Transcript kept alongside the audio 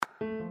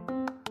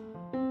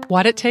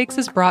What It Takes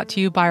is brought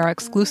to you by our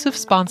exclusive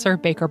sponsor,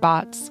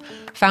 BakerBots.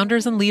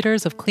 Founders and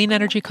leaders of clean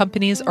energy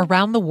companies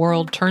around the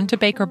world turn to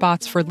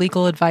BakerBots for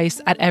legal advice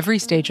at every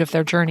stage of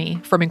their journey,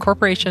 from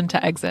incorporation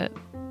to exit.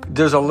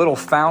 There's a little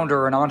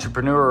founder and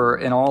entrepreneur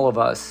in all of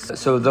us.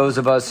 So those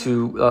of us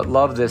who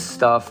love this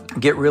stuff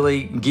get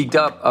really geeked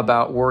up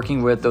about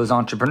working with those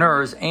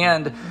entrepreneurs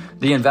and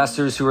the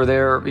investors who are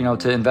there,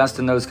 to invest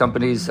in those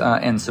companies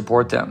and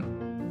support them.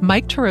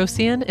 Mike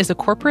Tarosian is a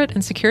corporate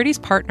and securities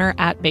partner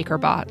at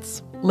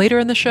BakerBots. Later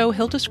in the show,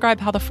 he'll describe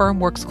how the firm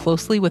works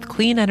closely with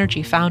clean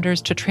energy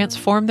founders to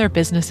transform their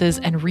businesses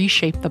and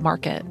reshape the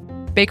market.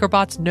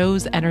 BakerBots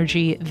knows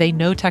energy, they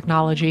know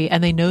technology,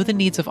 and they know the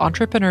needs of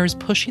entrepreneurs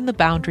pushing the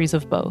boundaries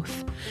of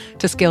both.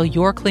 To scale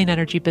your clean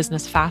energy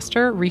business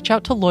faster, reach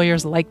out to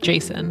lawyers like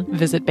Jason.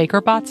 Visit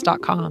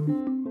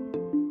bakerbots.com.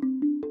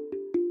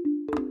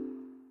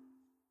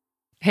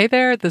 Hey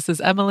there, this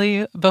is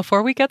Emily.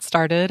 Before we get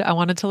started, I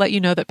wanted to let you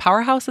know that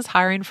Powerhouse is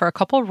hiring for a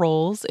couple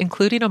roles,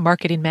 including a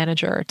marketing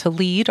manager to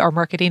lead our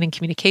marketing and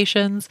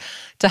communications,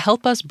 to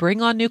help us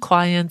bring on new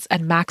clients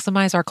and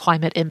maximize our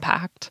climate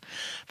impact.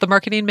 The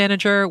marketing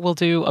manager will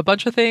do a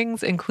bunch of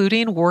things,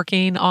 including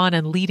working on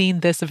and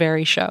leading this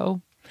very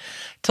show.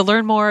 To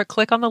learn more,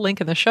 click on the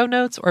link in the show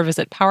notes or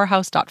visit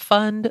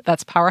powerhouse.fund.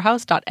 That's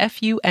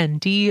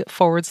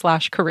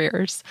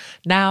powerhouse.fund/careers.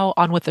 Now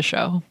on with the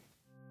show.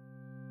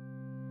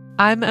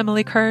 I'm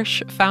Emily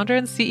Kirsch, founder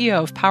and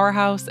CEO of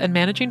Powerhouse and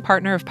managing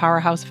partner of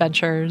Powerhouse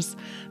Ventures.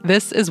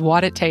 This is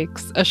What It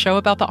Takes, a show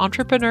about the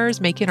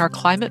entrepreneurs making our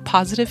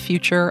climate-positive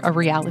future a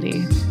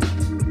reality.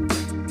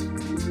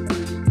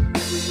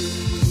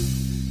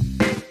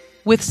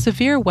 With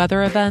severe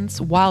weather events,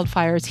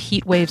 wildfires,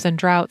 heat waves, and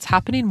droughts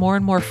happening more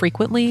and more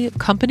frequently,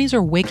 companies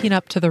are waking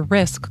up to the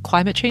risk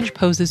climate change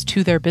poses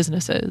to their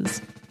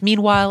businesses.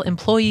 Meanwhile,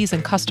 employees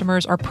and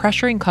customers are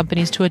pressuring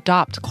companies to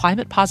adopt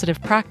climate-positive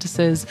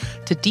practices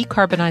to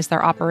decarbonize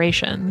their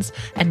operations,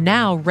 and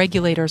now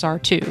regulators are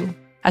too.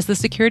 As the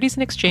Securities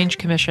and Exchange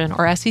Commission,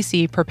 or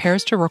SEC,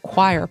 prepares to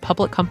require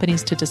public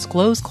companies to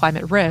disclose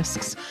climate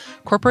risks,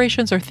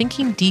 corporations are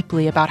thinking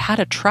deeply about how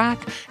to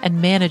track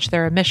and manage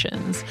their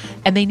emissions,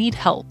 and they need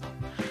help.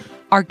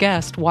 Our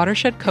guest,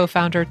 Watershed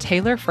co-founder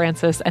Taylor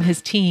Francis and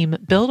his team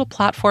build a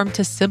platform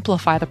to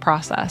simplify the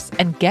process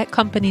and get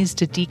companies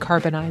to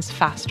decarbonize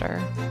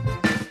faster.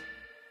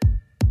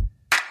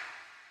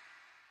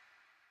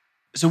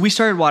 So we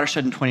started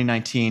Watershed in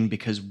 2019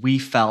 because we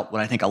felt what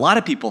I think a lot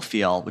of people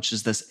feel, which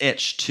is this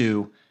itch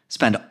to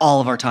spend all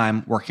of our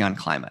time working on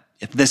climate.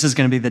 If this is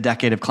going to be the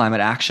decade of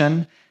climate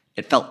action,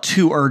 it felt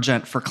too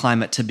urgent for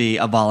climate to be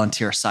a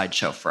volunteer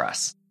sideshow for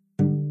us.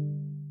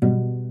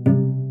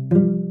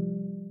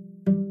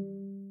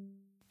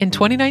 In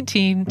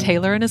 2019,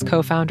 Taylor and his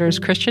co-founders,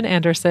 Christian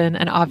Anderson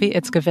and Avi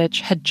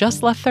Itzkovich, had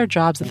just left their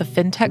jobs at the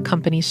fintech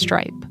company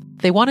Stripe.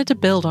 They wanted to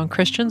build on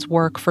Christian's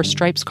work for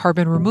Stripe's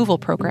carbon removal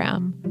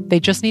program. They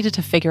just needed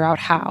to figure out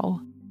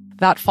how.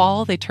 That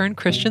fall, they turned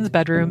Christian's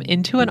bedroom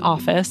into an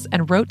office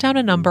and wrote down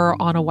a number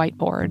on a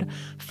whiteboard,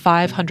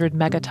 500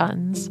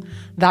 megatons.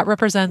 That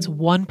represents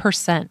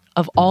 1%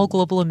 of all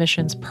global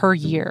emissions per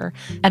year,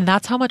 and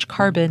that's how much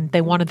carbon they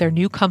wanted their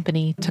new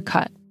company to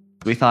cut.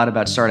 We thought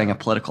about starting a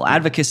political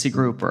advocacy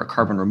group or a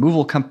carbon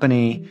removal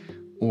company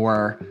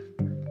or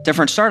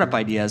different startup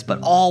ideas, but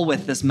all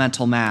with this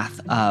mental math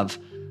of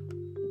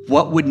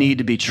what would need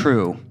to be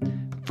true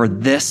for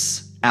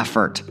this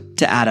effort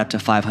to add up to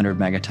 500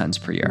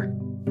 megatons per year.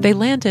 They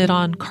landed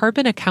on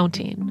carbon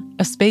accounting,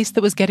 a space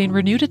that was getting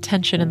renewed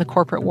attention in the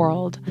corporate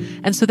world,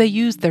 and so they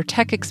used their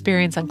tech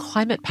experience and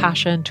climate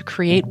passion to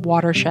create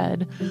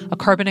Watershed, a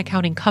carbon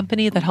accounting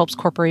company that helps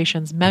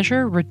corporations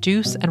measure,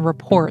 reduce, and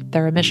report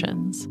their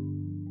emissions.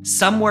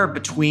 Somewhere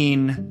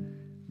between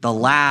the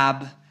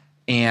lab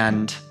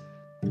and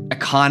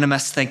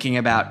economists thinking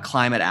about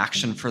climate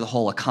action for the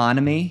whole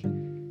economy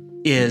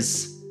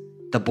is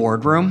the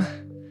boardroom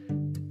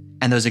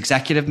and those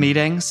executive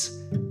meetings,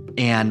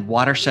 and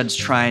Watershed's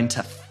trying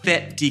to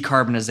fit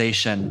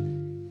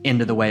decarbonization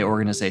into the way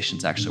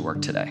organizations actually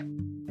work today.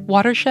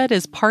 Watershed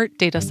is part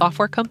data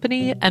software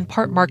company and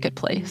part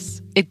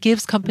marketplace. It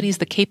gives companies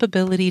the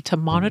capability to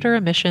monitor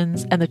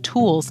emissions and the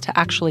tools to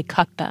actually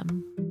cut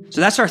them. So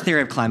that's our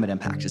theory of climate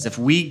impact, is if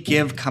we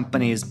give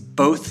companies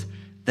both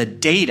the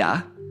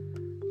data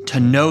to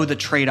know the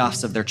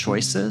trade-offs of their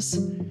choices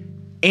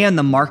and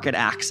the market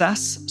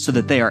access so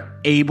that they are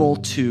able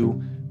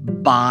to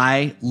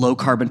buy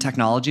low-carbon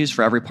technologies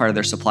for every part of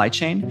their supply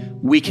chain,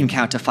 we can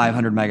count to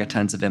 500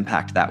 megatons of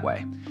impact that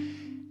way.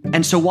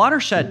 And so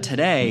Watershed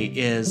today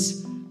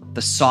is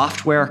the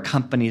software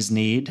companies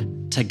need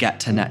to get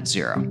to net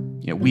zero.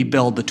 We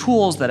build the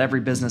tools that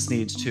every business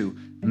needs to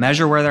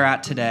measure where they're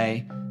at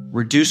today,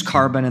 reduce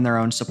carbon in their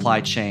own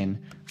supply chain,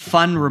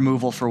 fund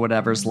removal for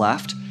whatever's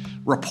left,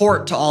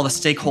 report to all the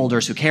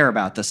stakeholders who care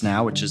about this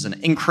now, which is an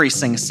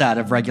increasing set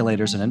of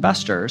regulators and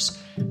investors.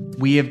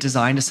 We have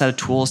designed a set of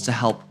tools to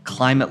help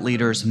climate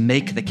leaders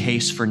make the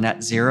case for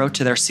net zero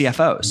to their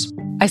CFOs.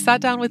 I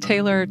sat down with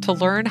Taylor to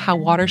learn how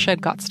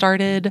Watershed got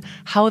started,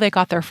 how they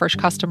got their first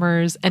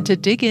customers, and to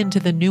dig into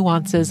the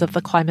nuances of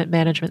the climate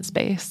management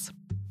space.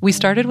 We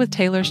started with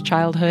Taylor's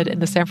childhood in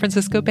the San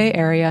Francisco Bay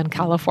Area in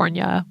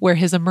California, where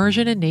his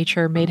immersion in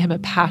nature made him a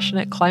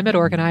passionate climate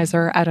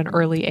organizer at an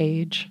early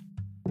age.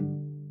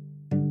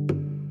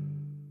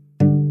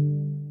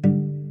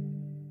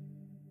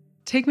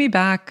 Take me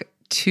back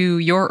to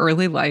your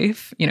early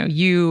life. You know,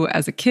 you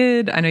as a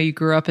kid, I know you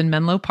grew up in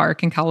Menlo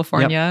Park in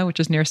California, which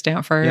is near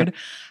Stanford. Yep.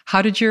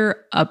 How did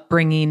your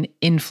upbringing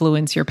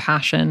influence your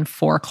passion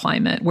for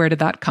climate? Where did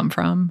that come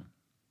from?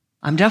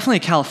 I'm definitely a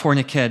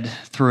California kid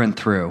through and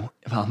through.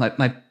 Well,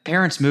 my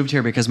parents moved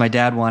here because my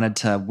dad wanted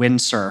to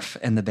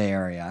windsurf in the Bay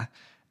Area.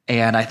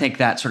 And I think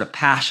that sort of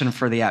passion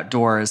for the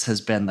outdoors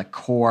has been the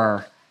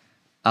core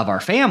of our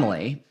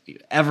family.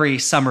 Every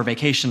summer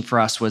vacation for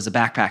us was a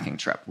backpacking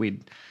trip.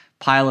 We'd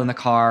pile in the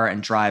car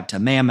and drive to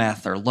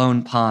Mammoth or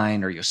Lone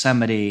Pine or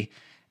Yosemite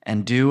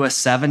and do a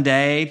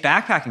 7-day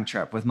backpacking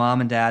trip with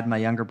mom and dad, my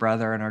younger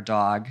brother, and our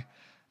dog.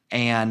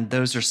 And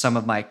those are some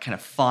of my kind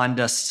of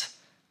fondest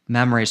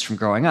memories from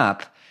growing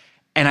up.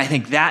 And I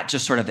think that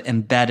just sort of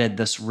embedded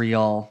this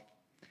real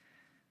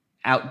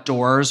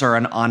outdoors or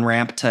an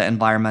on-ramp to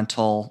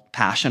environmental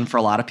passion for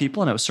a lot of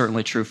people. And it was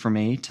certainly true for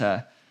me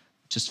to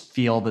just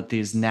feel that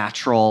these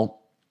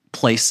natural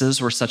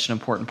places were such an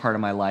important part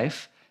of my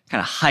life. Kind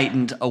of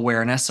heightened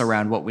awareness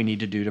around what we need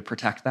to do to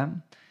protect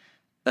them.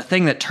 The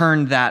thing that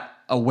turned that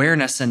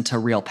awareness into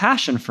real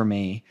passion for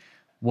me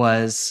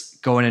was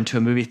going into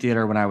a movie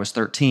theater when I was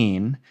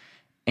 13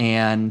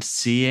 and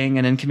seeing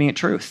An Inconvenient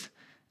Truth.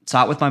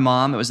 Saw it with my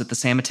mom. It was at the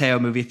San Mateo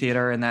movie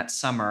theater in that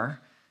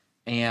summer.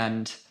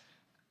 And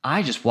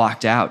I just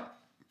walked out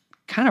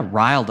kind of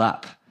riled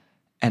up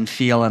and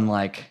feeling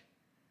like,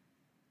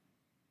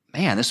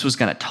 man, this was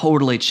going to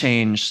totally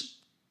change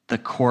the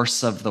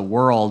course of the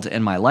world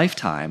in my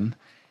lifetime,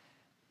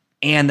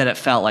 and that it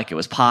felt like it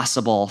was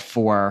possible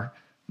for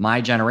my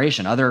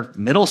generation, other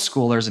middle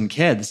schoolers and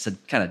kids, to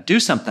kind of do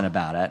something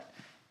about it.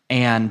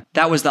 And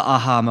that was the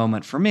aha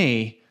moment for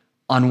me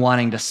on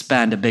wanting to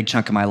spend a big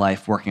chunk of my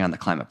life working on the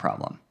climate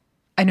problem.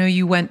 I know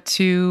you went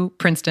to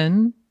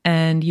Princeton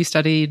and you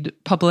studied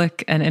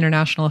public and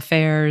international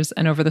affairs,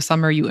 and over the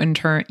summer you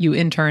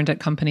interned at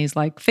companies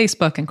like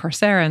Facebook and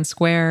Coursera and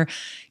Square.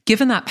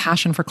 Given that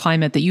passion for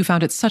climate that you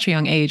found at such a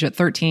young age, at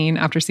 13,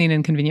 after seeing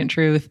Inconvenient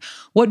Truth,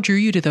 what drew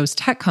you to those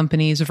tech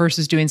companies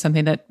versus doing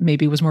something that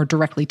maybe was more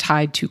directly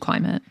tied to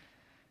climate?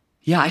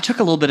 Yeah, I took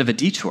a little bit of a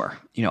detour.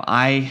 You know,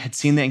 I had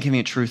seen the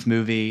Inconvenient Truth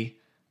movie.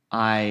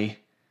 I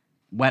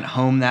went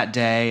home that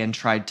day and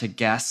tried to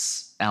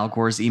guess Al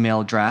Gore's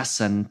email address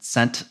and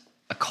sent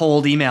a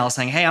cold email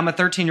saying, hey, I'm a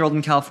 13-year-old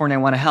in California.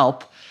 I want to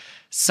help.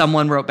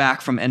 Someone wrote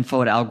back from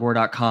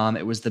info@algore.com.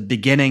 It was the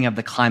beginning of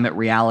the Climate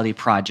Reality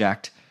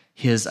Project,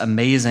 his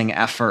amazing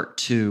effort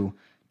to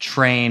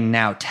train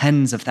now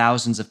tens of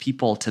thousands of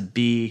people to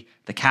be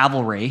the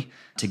cavalry,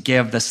 to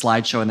give the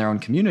slideshow in their own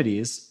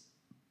communities.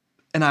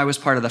 And I was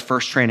part of the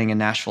first training in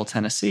Nashville,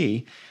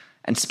 Tennessee,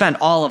 and spent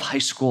all of high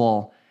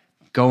school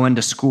going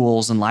to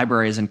schools and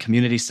libraries and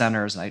community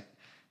centers. And I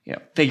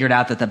figured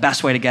out that the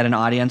best way to get an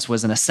audience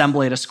was an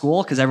assembly at a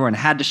school because everyone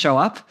had to show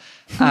up.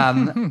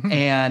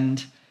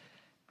 And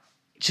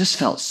just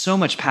felt so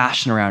much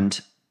passion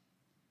around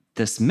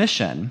this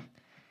mission.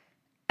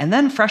 And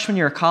then freshman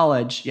year of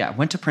college,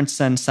 went to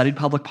Princeton, studied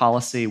public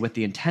policy with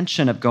the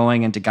intention of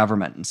going into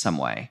government in some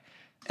way.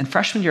 And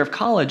freshman year of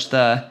college,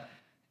 the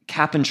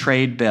cap and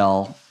trade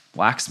bill,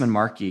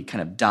 Waxman-Markey,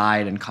 kind of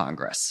died in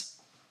Congress.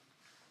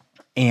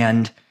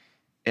 And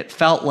it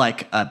felt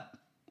like a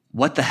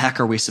what the heck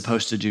are we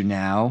supposed to do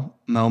now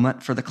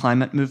moment for the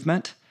climate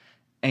movement.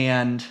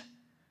 And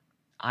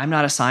I'm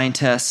not a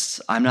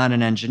scientist. I'm not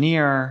an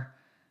engineer.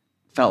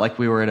 Felt like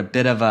we were at a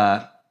bit of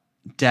a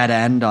dead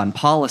end on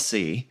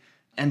policy.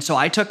 And so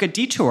I took a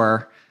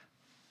detour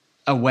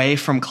away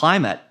from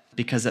climate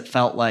because it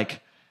felt like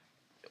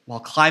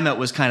while climate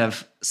was kind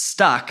of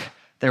stuck,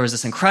 there was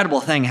this incredible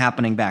thing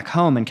happening back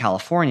home in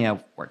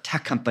California where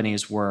tech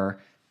companies were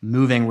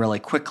moving really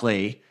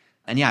quickly.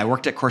 And I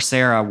worked at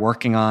Coursera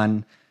working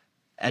on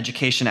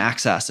education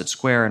access at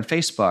Square and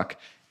Facebook,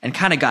 and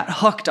kind of got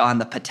hooked on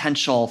the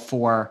potential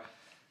for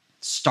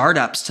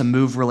startups to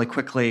move really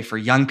quickly, for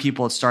young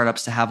people at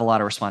startups to have a lot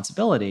of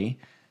responsibility,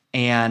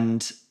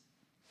 and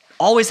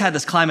always had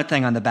this climate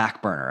thing on the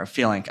back burner of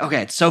feeling,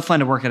 okay, it's so fun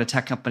to work at a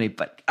tech company,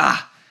 but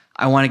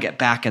I want to get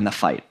back in the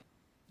fight.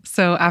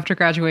 So after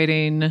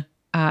graduating,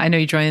 I know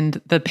you joined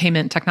the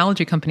payment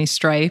technology company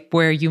Stripe,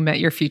 where you met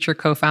your future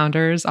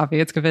co-founders, Avi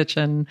Itzkovich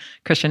and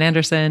Christian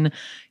Anderson.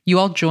 You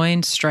all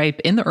joined Stripe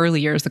in the early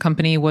years. The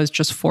company was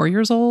just 4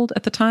 years old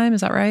at the time.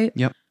 Is that right?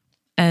 Yep.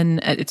 And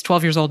it's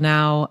 12 years old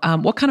now.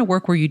 What kind of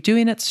work were you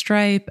doing at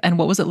Stripe? And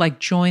what was it like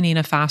joining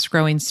a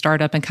fast-growing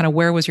startup? And kind of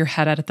where was your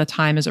head at the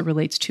time as it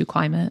relates to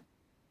climate?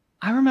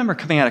 I remember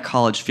coming out of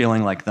college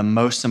feeling like the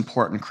most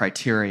important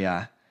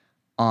criteria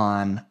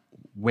on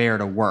where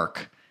to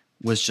work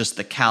was just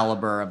the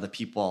caliber of the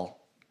people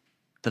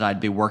that I'd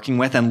be working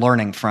with and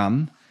learning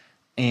from.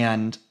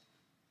 And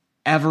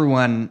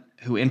everyone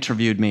who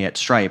interviewed me at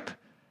Stripe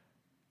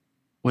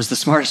was the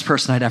smartest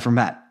person I'd ever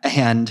met.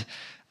 And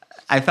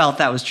I felt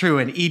that was true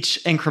in each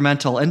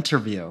incremental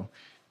interview,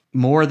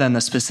 more than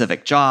the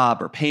specific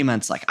job or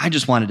payments. Like, I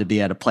just wanted to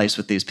be at a place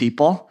with these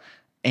people.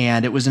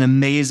 And it was an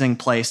amazing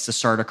place to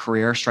start a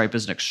career. Stripe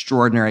is an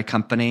extraordinary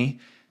company,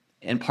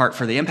 in part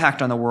for the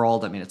impact on the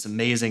world. I mean, it's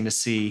amazing to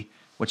see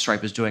what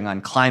Stripe is doing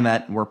on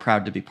climate, and we're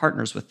proud to be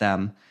partners with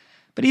them.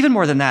 But even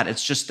more than that,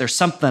 it's just there's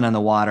something in the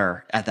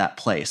water at that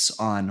place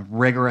on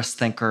rigorous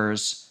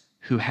thinkers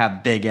who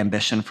have big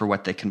ambition for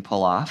what they can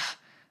pull off.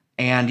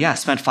 And yeah,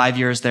 spent 5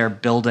 years there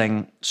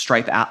building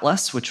Stripe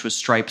Atlas, which was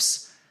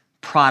Stripe's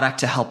product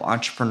to help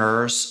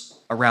entrepreneurs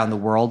around the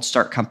world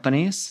start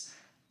companies.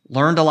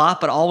 Learned a lot,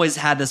 but always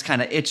had this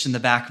kind of itch in the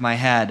back of my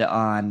head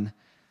on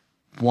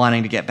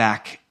wanting to get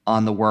back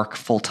on the work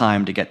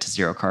full-time to get to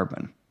zero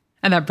carbon.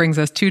 And that brings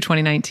us to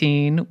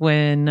 2019,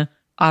 when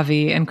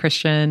Avi and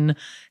Christian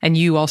and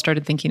you all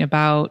started thinking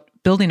about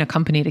building a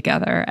company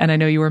together. And I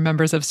know you were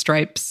members of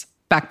Stripe's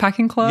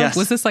backpacking club. Yes.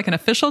 Was this like an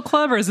official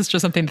club, or is this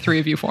just something the three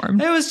of you formed?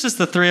 It was just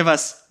the three of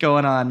us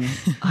going on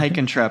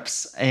hiking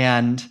trips.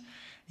 And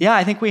yeah,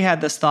 I think we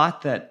had this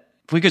thought that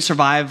if we could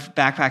survive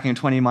backpacking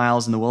 20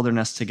 miles in the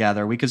wilderness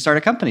together, we could start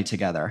a company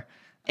together.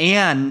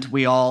 And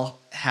we all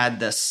had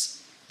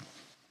this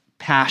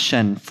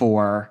passion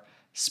for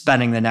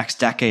spending the next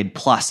decade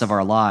plus of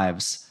our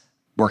lives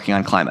working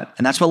on climate.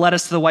 And that's what led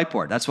us to the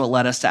whiteboard. That's what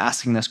led us to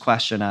asking this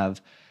question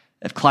of,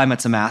 if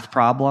climate's a math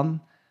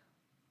problem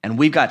and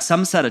we've got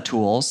some set of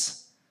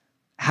tools,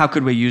 how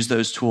could we use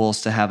those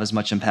tools to have as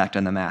much impact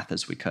on the math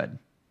as we could?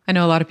 I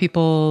know a lot of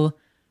people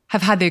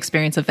have had the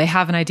experience of they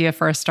have an idea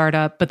for a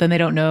startup, but then they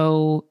don't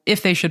know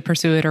if they should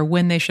pursue it or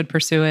when they should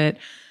pursue it.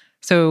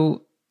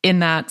 So in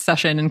that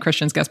session in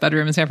Christian's guest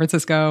bedroom in San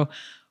Francisco,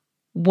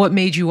 what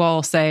made you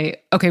all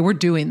say, okay, we're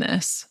doing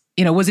this?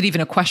 You know, was it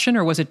even a question,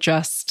 or was it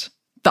just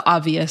the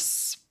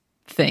obvious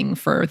thing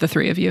for the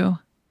three of you?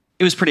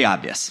 It was pretty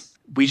obvious.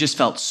 We just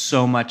felt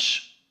so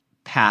much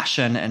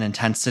passion and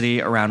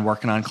intensity around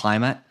working on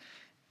climate.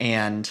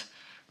 And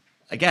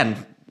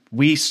again,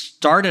 we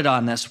started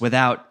on this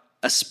without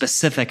a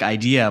specific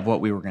idea of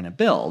what we were going to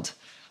build.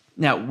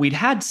 Now, we'd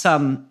had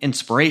some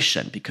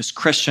inspiration because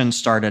Christian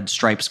started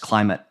Stripe's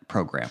climate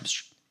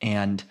programs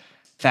and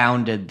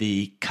founded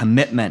the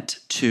commitment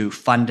to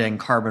funding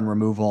carbon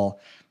removal,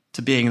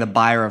 to being the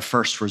buyer of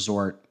first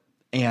resort.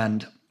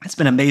 And it's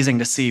been amazing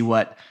to see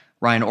what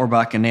Ryan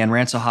Orbach and Nan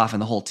Ransohoff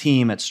and the whole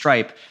team at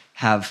Stripe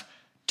have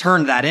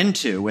turned that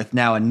into, with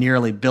now a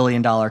nearly $1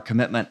 billion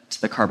commitment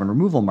to the carbon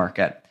removal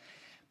market.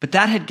 But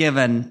that had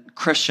given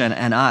Christian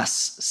and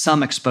us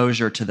some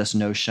exposure to this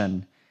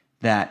notion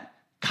that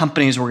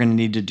companies were going to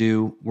need to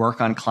do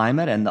work on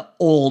climate, and the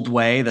old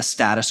way, the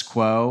status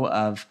quo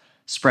of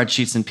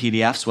spreadsheets and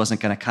PDFs, wasn't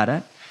going to cut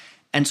it.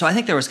 And so I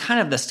think there was kind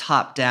of this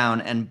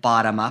top-down and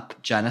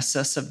bottom-up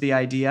genesis of the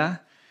idea,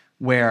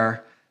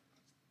 where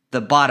the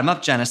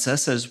bottom-up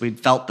genesis is we'd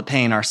felt the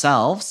pain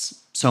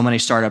ourselves. So many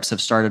startups have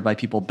started by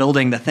people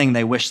building the thing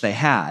they wish they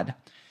had.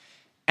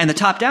 And the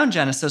top-down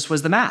genesis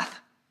was the math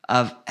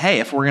of, hey,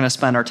 if we're going to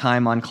spend our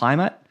time on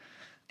climate,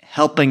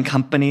 helping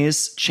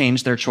companies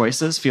change their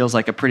choices feels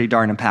like a pretty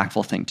darn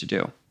impactful thing to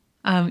do.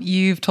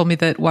 You've told me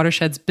that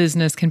Watershed's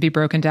business can be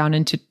broken down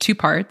into two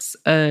parts,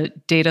 a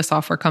data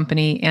software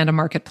company and a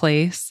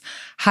marketplace.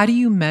 How do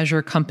you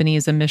measure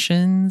companies'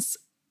 emissions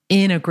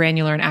in a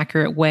granular and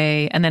accurate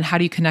way? And then how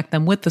do you connect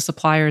them with the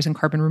suppliers and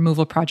carbon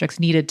removal projects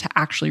needed to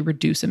actually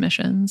reduce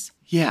emissions?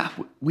 Yeah,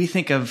 we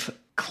think of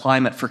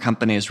climate for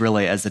companies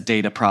really as a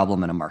data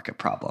problem and a market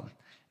problem.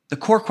 The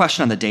core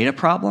question on the data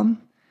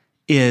problem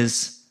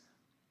is,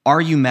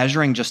 are you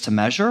measuring just to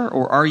measure,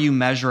 or are you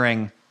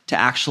measuring to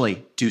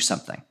actually do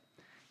something?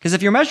 Because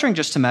if you're measuring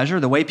just to measure,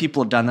 the way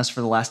people have done this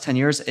for the last 10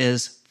 years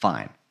is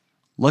fine.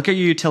 Look at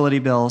your utility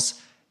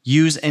bills,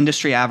 use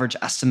industry average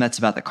estimates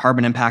about the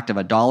carbon impact of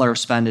 $1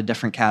 spent in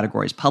different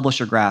categories, publish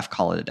your graph,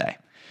 call it a day.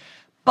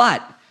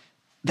 But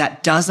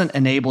that doesn't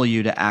enable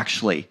you to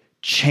actually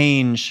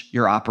change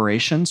your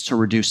operations to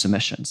reduce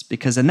emissions.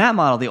 Because in that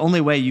model, the only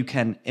way you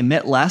can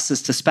emit less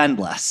is to spend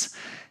less.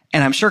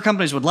 And I'm sure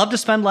companies would love to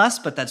spend less,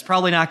 but that's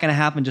probably not going to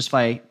happen just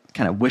by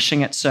kind of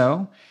wishing it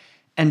so.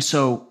 And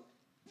so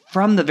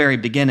from the very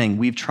beginning,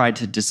 we've tried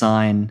to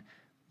design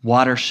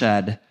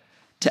Watershed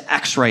to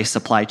X-ray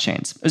supply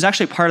chains. It was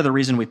actually part of the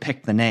reason we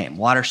picked the name.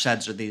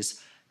 Watersheds are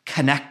these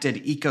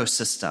connected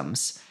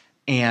ecosystems,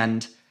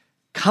 and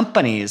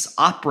companies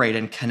operate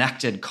in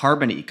connected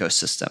carbon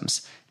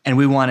ecosystems. And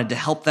we wanted to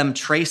help them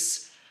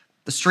trace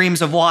the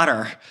streams of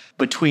water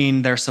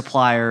between their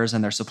suppliers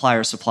and their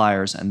suppliers'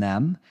 suppliers and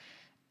them.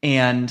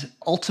 And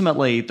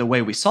ultimately, the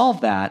way we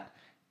solve that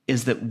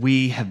is that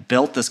we have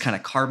built this kind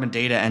of carbon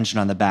data engine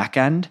on the back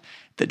end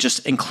that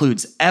just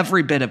includes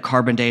every bit of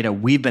carbon data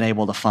we've been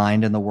able to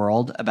find in the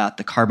world about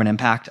the carbon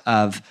impact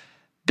of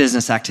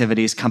business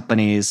activities,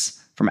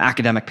 companies, from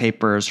academic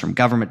papers, from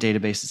government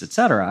databases, et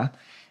cetera.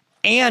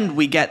 And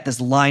we get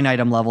this line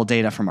item level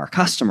data from our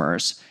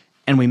customers,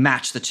 and we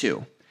match the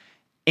two.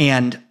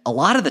 And a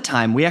lot of the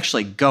time, we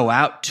actually go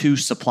out to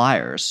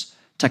suppliers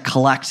to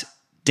collect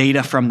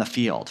data from the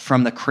field,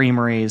 from the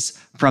creameries,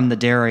 from the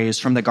dairies,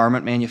 from the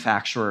garment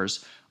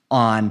manufacturers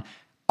on,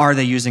 are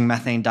they using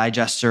methane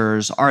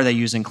digesters? Are they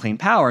using clean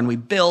power? And we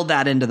build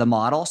that into the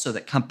model so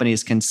that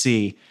companies can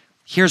see,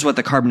 here's what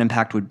the carbon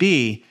impact would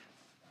be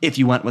if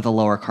you went with a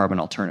lower carbon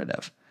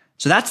alternative.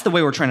 So that's the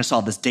way we're trying to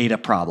solve this data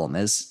problem,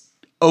 is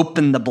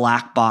open the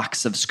black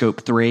box of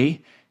Scope 3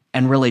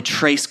 and really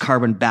trace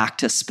carbon back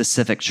to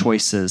specific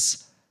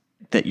choices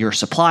that your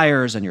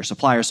suppliers and your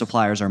suppliers'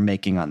 suppliers are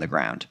making on the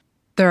ground.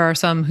 There are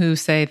some who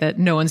say that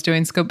no one's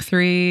doing Scope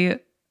 3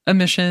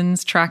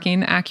 emissions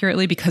tracking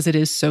accurately because it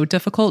is so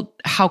difficult.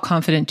 How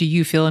confident do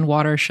you feel in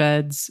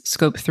Watershed's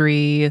Scope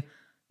 3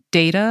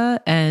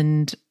 data?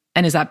 And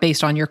is that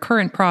based on your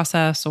current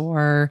process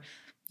or,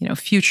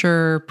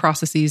 future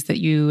processes that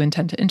you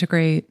intend to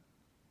integrate?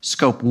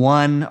 Scope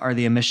 1 are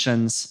the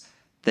emissions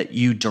that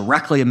you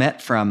directly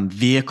emit from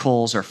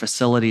vehicles or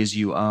facilities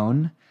you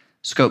own.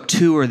 Scope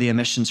 2 are the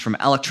emissions from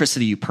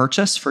electricity you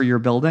purchase for your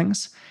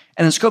buildings.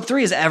 And then Scope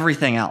 3 is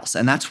everything else.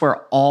 And that's where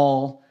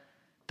all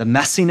the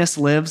messiness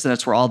lives, and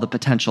it's where all the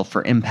potential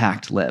for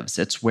impact lives.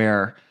 It's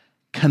where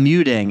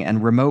commuting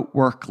and remote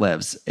work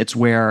lives. It's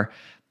where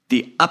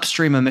the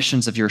upstream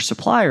emissions of your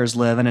suppliers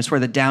live, and it's where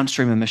the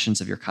downstream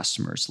emissions of your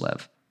customers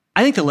live.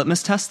 I think the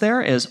litmus test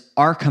there is,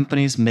 are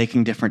companies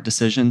making different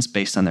decisions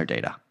based on their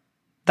data?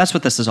 That's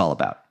what this is all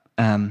about.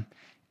 And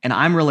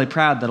I'm really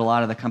proud that a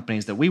lot of the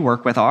companies that we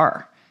work with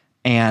are.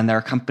 And there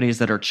are companies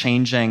that are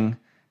changing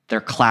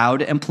their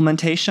cloud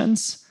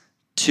implementations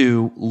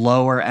to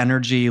lower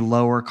energy,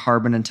 lower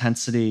carbon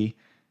intensity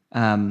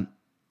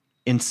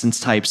instance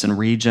types and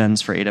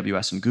regions for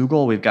AWS and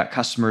Google. We've got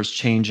customers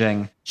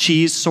changing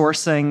cheese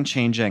sourcing,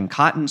 changing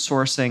cotton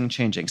sourcing,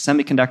 changing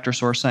semiconductor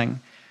sourcing.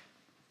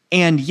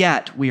 And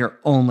yet we are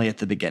only at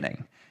the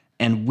beginning.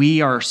 And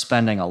we are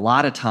spending a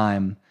lot of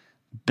time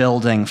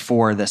building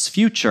for this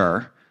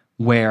future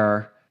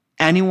where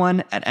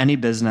anyone at any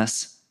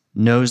business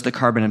knows the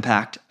carbon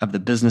impact of the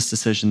business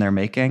decision they're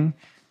making,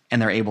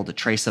 and they're able to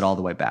trace it all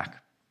the way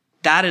back.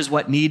 That is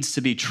what needs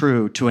to be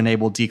true to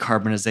enable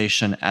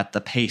decarbonization at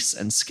the pace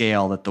and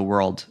scale that the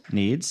world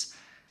needs.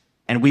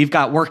 And we've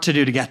got work to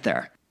do to get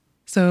there.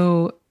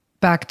 So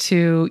back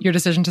to your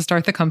decision to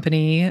start the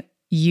company,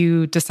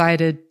 you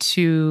decided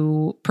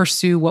to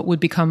pursue what would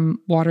become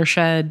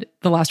Watershed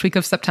the last week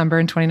of September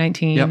in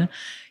 2019. Yep.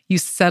 You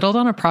settled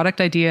on a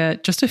product idea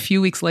just a few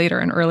weeks later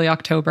in early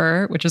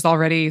October, which is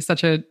already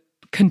such a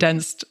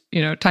condensed,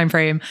 time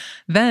frame.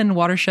 Then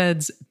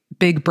Watershed's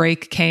big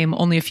break came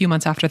only a few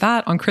months after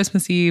that on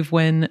Christmas Eve,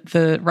 when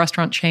the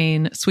restaurant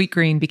chain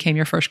Sweetgreen became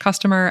your first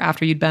customer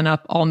after you'd been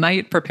up all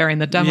night preparing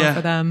the demo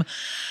for them.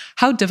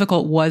 How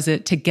difficult was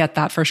it to get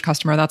that first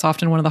customer? That's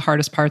often one of the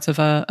hardest parts of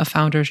a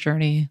founder's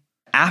journey.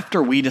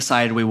 After we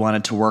decided we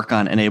wanted to work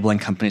on enabling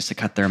companies to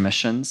cut their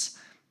emissions,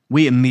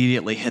 we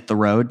immediately hit the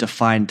road to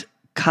find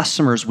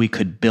customers we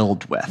could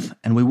build with.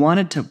 And we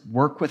wanted to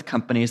work with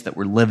companies that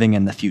were living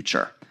in the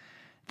future,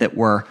 that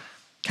were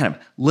kind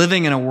of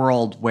living in a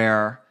world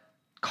where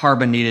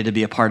carbon needed to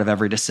be a part of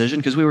every decision,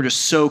 because we were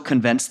just so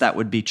convinced that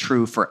would be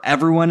true for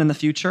everyone in the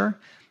future.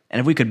 And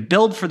if we could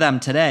build for them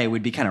today,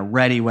 we'd be kind of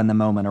ready when the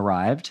moment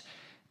arrived.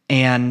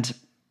 And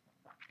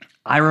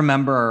I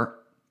remember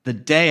the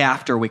day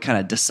after we kind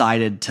of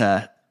decided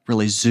to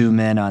really zoom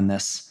in on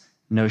this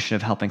notion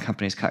of helping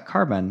companies cut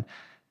carbon,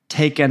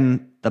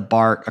 taking the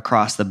BART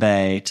across the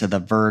bay to the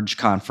Verge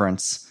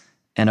conference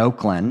in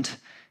Oakland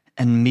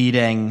and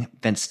meeting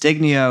Vince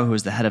Dignio, who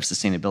was the head of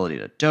sustainability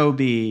at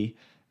Adobe,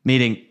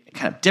 meeting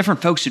kind of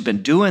different folks who'd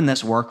been doing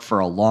this work for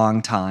a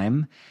long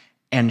time,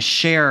 and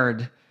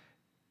shared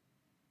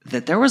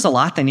that there was a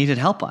lot they needed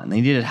help on.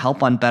 They needed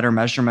help on better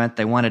measurement.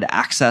 They wanted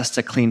access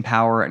to clean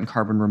power and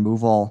carbon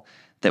removal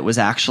that was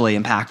actually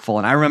impactful.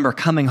 And I remember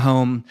coming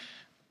home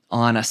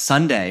on a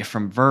Sunday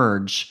from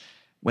Verge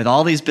with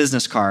all these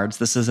business cards.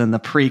 This is in the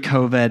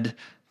pre-COVID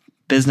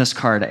business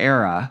card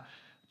era,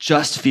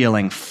 just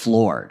feeling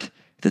floored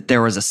that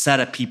there was a set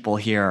of people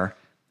here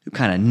who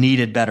kind of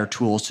needed better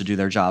tools to do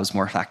their jobs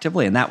more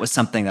effectively. And that was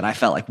something that I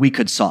felt like we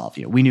could solve.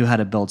 We knew how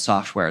to build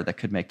software that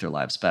could make their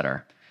lives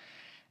better.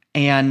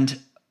 And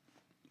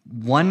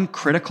one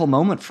critical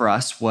moment for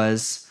us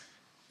was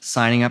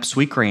signing up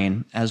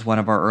Sweetgreen as one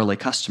of our early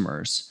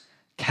customers.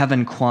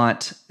 Kevin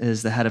Quant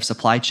is the head of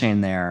supply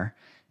chain there,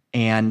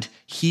 and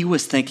he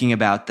was thinking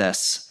about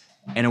this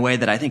in a way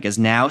that I think is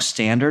now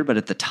standard, but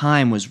at the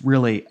time was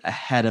really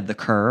ahead of the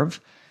curve.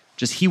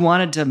 Just he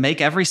wanted to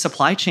make every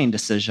supply chain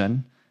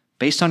decision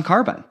based on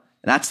carbon.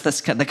 That's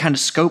the kind of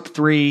Scope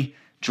 3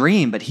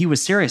 dream, but he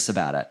was serious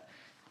about it.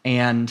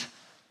 And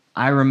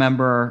I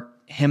remember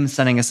him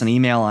sending us an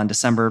email on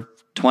December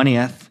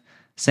 20th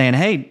saying,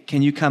 hey,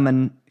 can you come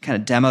and kind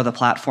of demo the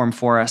platform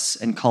for us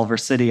in Culver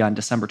City on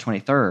December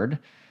 23rd?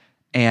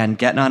 And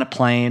getting on a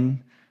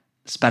plane,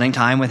 spending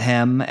time with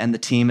him and the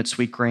team at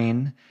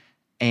Sweetgreen,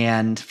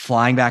 and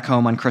flying back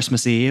home on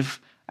Christmas Eve.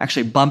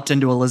 Actually bumped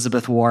into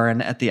Elizabeth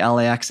Warren at the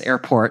LAX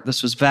airport.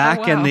 This was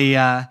back in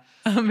the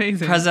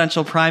Amazing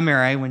presidential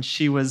primary when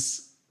she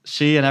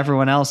and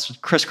everyone else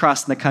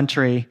crisscrossing the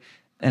country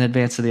in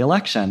advance of the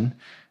election.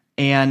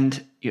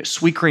 And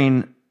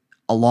Sweetgreen,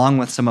 along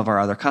with some of our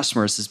other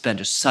customers, has been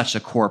just such a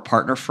core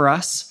partner for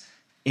us.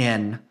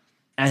 And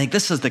I think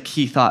this is the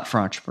key thought for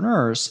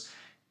entrepreneurs,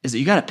 is that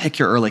you got to pick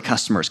your early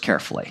customers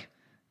carefully.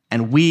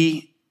 And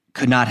we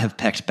could not have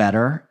picked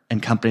better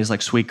in companies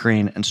like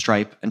Sweetgreen and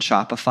Stripe and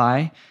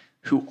Shopify,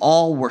 who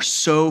all were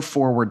so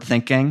forward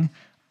thinking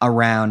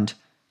around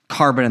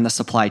carbon in the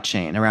supply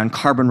chain, around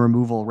carbon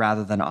removal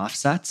rather than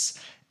offsets.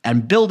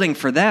 And building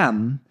for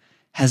them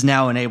has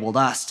now enabled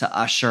us to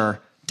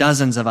usher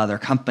dozens of other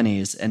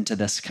companies into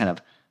this kind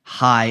of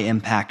high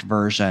impact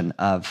version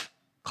of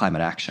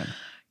climate action.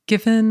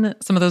 Given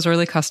some of those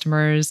early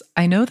customers,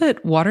 I know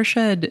that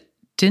Watershed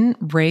didn't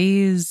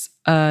raise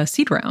a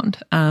seed round.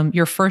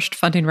 Your first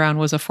funding round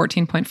was a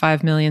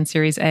 $14.5 million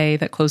Series A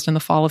that closed in the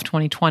fall of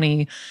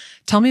 2020.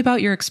 Tell me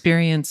about your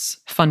experience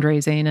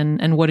fundraising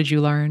and what did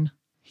you learn?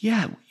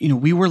 Yeah,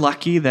 we were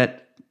lucky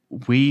that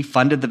we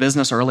funded the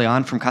business early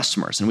on from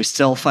customers, and we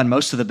still fund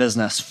most of the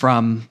business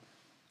from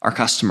our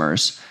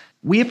customers.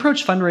 We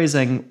approach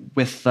fundraising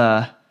with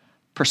the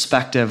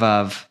perspective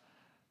of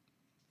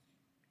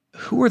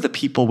who are the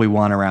people we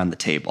want around the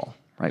table,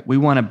 right? We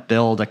want to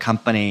build a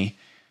company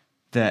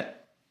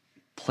that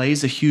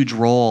plays a huge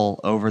role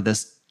over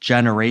this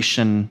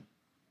generational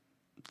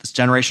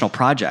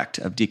project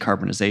of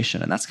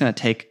decarbonization. And that's going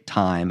to take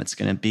time. It's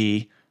going to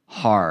be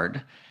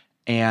hard.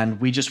 And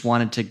we just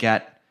wanted to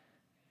get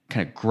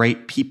kind of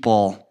great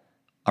people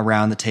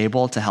around the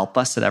table to help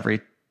us at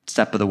every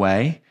step of the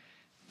way.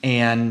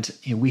 And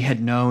we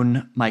had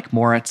known Mike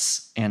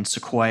Moritz and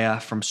Sequoia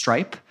from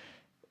Stripe.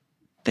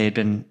 They had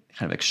been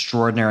kind of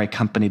extraordinary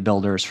company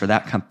builders for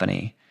that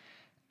company.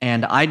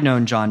 And I'd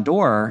known John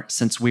Doerr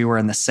since we were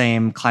in the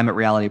same Climate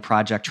Reality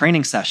Project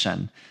training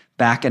session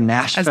back in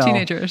Nashville. As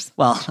teenagers.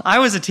 Well, I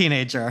was a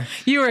teenager.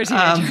 You were a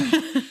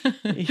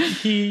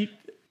teenager.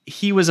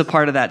 He was a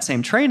part of that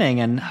same training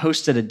and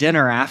hosted a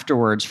dinner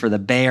afterwards for the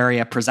Bay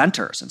Area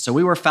presenters. And so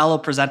we were fellow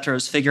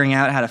presenters figuring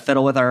out how to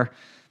fiddle with our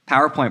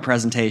PowerPoint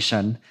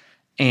presentation,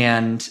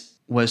 and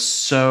was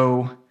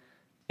so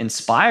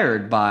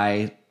inspired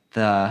by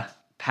the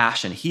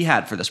passion he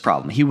had for this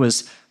problem. He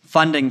was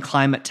funding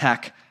climate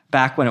tech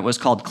back when it was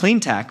called clean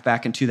tech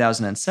back in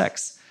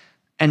 2006.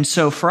 And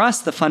so for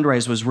us, the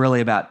fundraise was really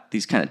about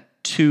these kind of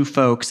two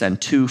folks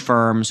and two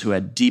firms who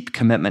had deep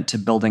commitment to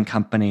building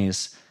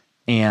companies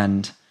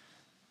and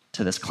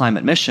to this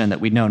climate mission that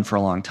we'd known for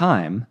a long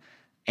time.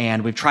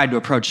 And we've tried to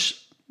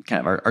approach kind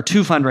of our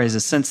two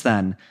fundraises since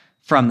then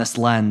from this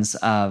lens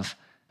of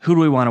who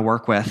do we want to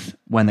work with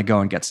when the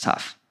going gets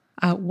tough.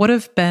 What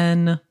have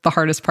been the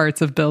hardest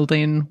parts of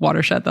building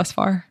Watershed thus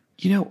far?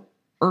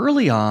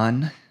 Early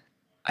on,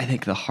 I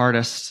think the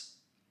hardest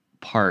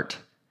part,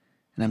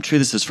 and I'm sure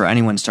this is for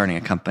anyone starting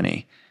a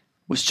company,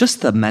 was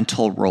just the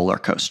mental roller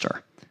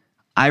coaster.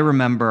 I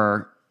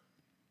remember,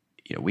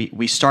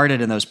 we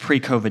started in those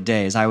pre-COVID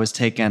days. I was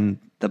taking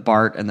the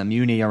BART and the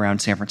Muni around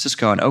San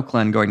Francisco and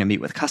Oakland, going to meet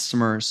with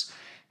customers.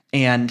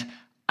 And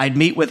I'd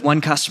meet with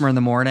one customer in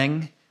the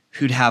morning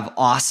who'd have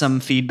awesome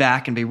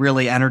feedback and be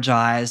really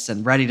energized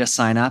and ready to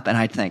sign up. And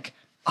I'd think,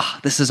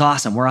 this is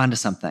awesome. We're onto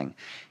something.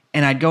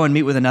 And I'd go and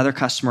meet with another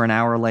customer an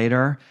hour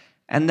later,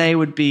 and they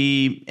would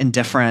be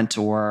indifferent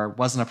or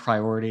wasn't a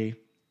priority,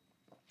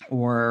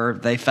 or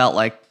they felt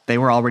like they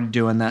were already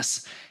doing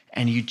this.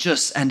 And you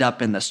just end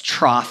up in this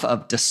trough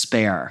of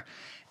despair.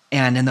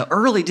 And in the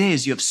early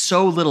days, you have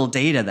so little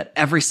data that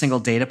every single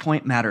data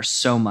point matters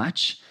so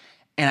much.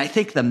 And I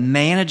think the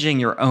managing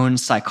your own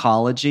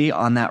psychology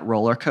on that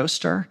roller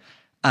coaster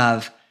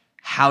of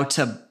how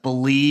to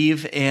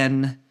believe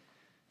in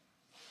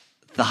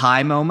the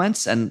high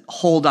moments and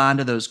hold on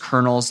to those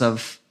kernels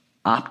of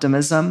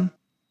optimism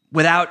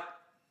without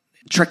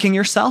tricking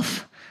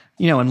yourself,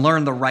 and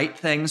learn the right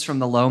things from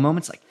the low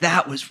moments, like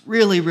that was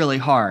really, really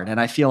hard. And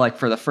I feel like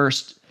for the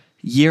first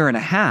year and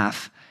a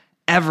half,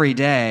 every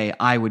day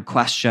I would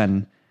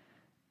question,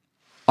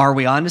 are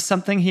we onto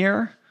something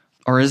here?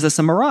 Or is this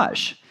a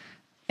mirage?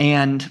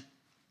 And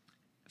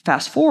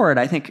fast forward,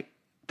 I think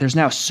there's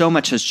now so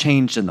much has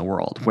changed in the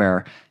world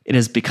where it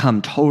has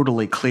become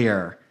totally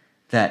clear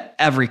that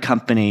every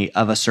company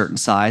of a certain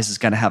size is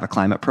going to have a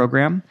climate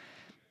program.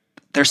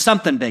 There's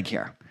something big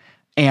here.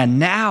 And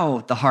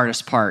now the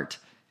hardest part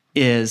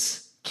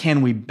is,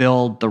 can we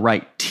build the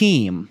right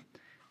team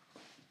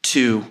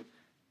to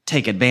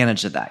take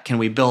advantage of that? Can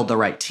we build the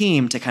right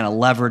team to kind of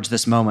leverage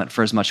this moment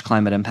for as much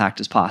climate impact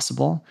as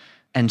possible?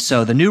 And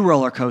so the new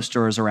roller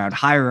coaster is around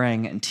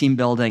hiring and team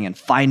building and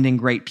finding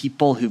great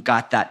people who've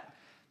got that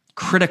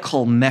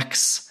critical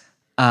mix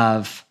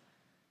of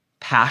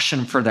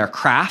passion for their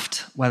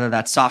craft, whether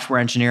that's software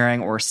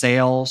engineering or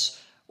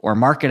sales or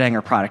marketing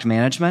or product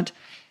management,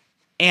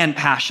 and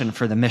passion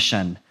for the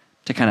mission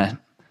to kind of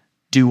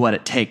do what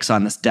it takes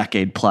on this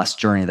decade-plus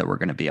journey that we're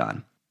going to be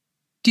on.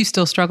 Do you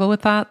still struggle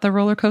with that, the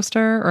roller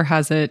coaster, or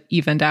has it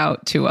evened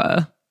out to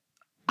a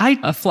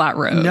flat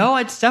road? No,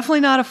 it's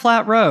definitely not a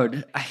flat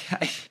road.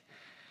 I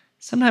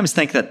sometimes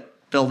think that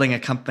building a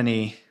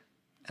company,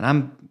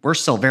 and we're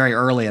still very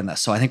early in this,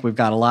 so I think we've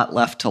got a lot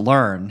left to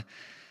learn.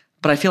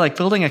 But I feel like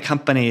building a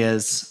company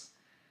is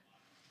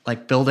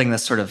like building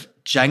this sort of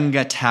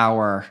Jenga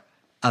tower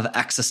of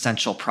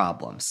existential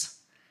problems.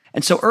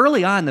 And so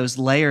early on, those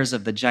layers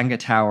of the Jenga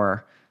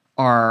tower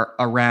are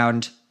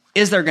around,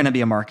 is there going to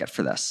be a market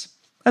for this?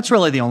 That's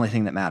really the only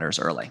thing that matters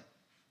early.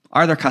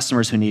 Are there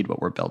customers who need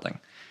what we're building?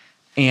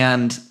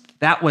 And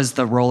that was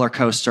the roller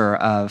coaster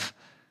of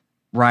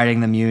riding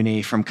the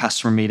Muni from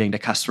customer meeting to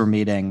customer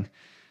meeting,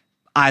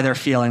 either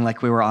feeling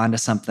like we were onto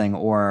something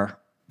or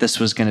this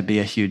was going to be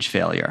a huge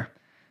failure.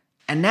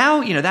 And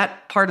now,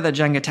 that part of the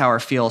Jenga tower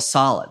feels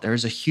solid.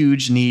 There's a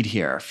huge need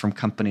here from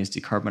companies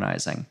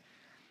decarbonizing.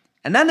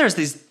 And then there's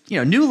these,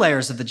 new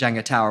layers of the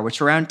Jenga tower,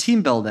 which are around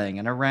team building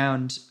and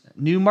around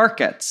new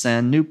markets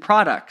and new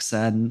products.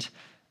 And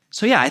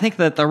so, I think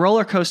that the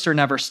roller coaster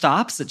never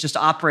stops. It just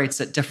operates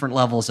at different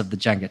levels of the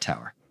Jenga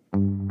tower.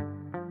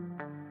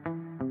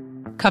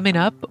 Coming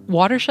up,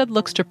 Watershed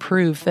looks to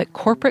prove that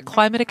corporate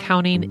climate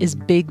accounting is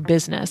big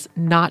business,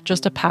 not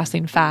just a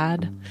passing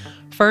fad.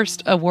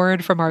 First, a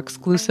word from our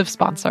exclusive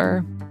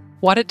sponsor.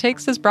 What It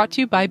Takes is brought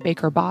to you by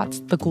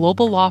BakerBots, the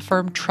global law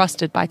firm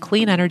trusted by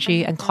clean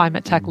energy and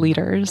climate tech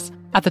leaders.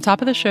 At the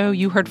top of the show,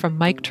 you heard from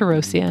Mike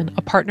Tarosian,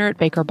 a partner at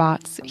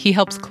BakerBots. He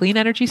helps clean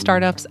energy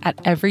startups at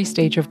every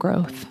stage of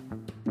growth.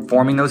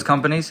 Forming those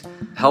companies,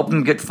 help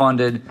them get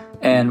funded,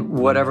 and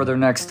whatever their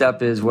next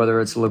step is,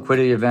 whether it's a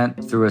liquidity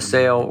event through a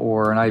sale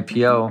or an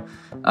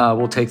IPO,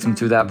 we'll take them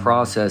through that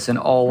process, and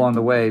all along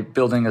the way,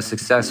 building a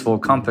successful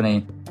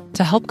company.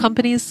 To help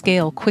companies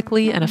scale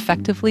quickly and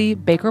effectively,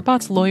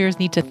 BakerBots lawyers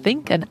need to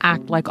think and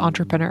act like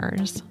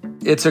entrepreneurs.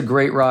 It's a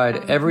great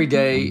ride. Every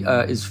day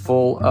is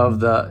full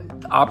of the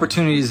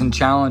opportunities and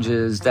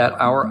challenges that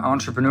our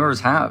entrepreneurs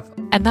have.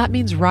 And that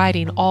means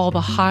riding all the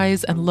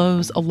highs and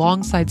lows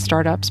alongside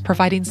startups,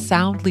 providing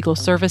sound legal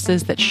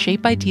services that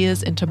shape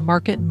ideas into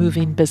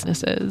market-moving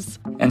businesses.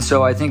 And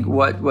so I think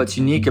what's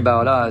unique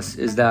about us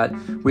is that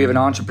we have an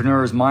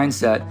entrepreneur's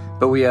mindset,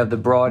 but we have the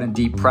broad and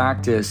deep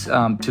practice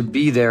to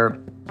be there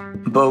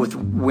both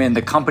when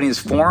the company is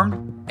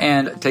formed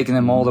and taking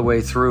them all the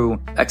way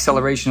through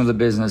acceleration of the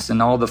business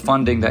and all the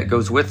funding that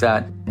goes with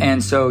that.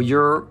 And so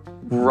you're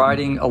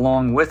riding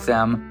along with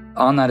them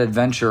on that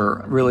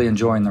adventure, really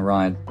enjoying the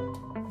ride.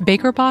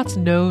 BakerBots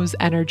knows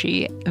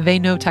energy, they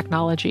know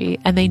technology,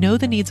 and they know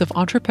the needs of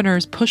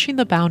entrepreneurs pushing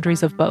the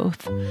boundaries of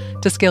both.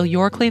 To scale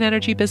your clean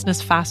energy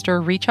business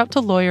faster, reach out to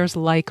lawyers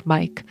like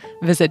Mike.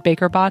 Visit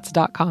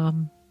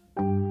bakerbots.com.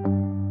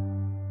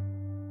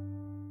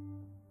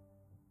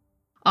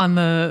 On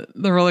the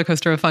roller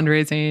coaster of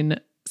fundraising,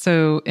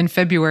 so in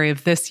February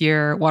of this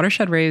year,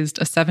 Watershed raised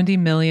a $70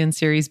 million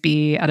Series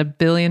B at $1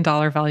 billion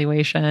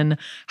valuation.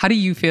 How do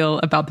you feel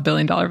about the $1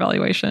 billion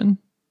valuation?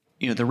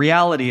 The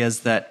reality is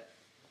that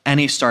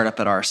any startup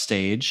at our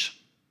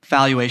stage,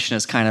 valuation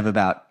is kind of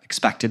about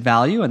expected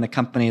value, and the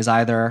company is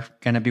either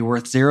going to be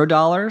worth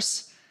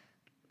 $0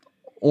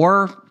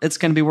 or it's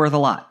going to be worth a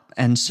lot.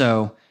 And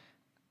so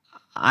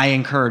I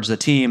encourage the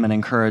team and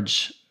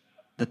encourage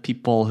the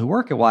people who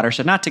work at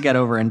Watershed not to get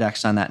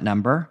over-indexed on that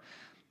number.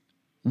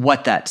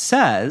 What that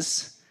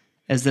says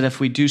is that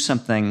if we do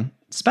something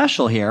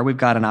special here, we've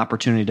got an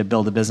opportunity to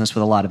build a business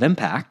with a lot of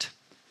impact.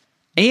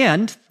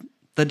 And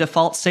the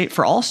default state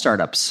for all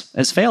startups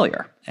is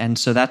failure. And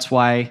so that's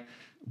why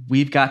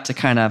we've got to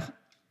kind of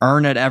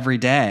earn it every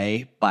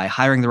day by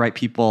hiring the right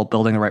people,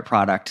 building the right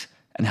product,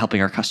 and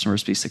helping our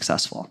customers be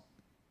successful.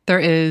 There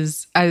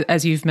is,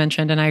 as you've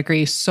mentioned, and I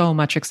agree, so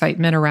much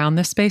excitement around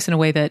this space in a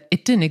way that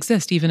it didn't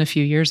exist even a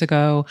few years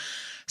ago.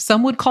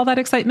 Some would call that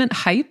excitement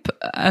hype,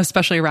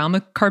 especially around the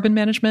carbon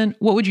management.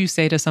 What would you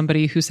say to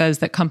somebody who says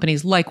that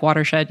companies like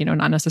Watershed,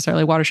 not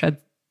necessarily Watershed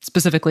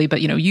specifically,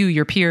 but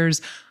your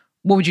peers,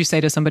 what would you say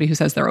to somebody who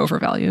says they're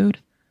overvalued?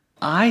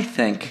 I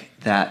think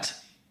that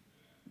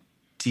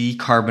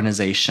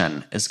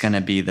decarbonization is going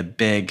to be the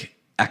big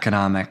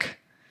economic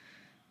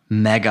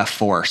mega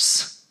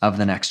force of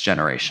the next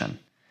generation.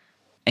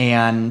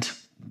 And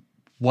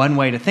one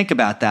way to think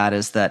about that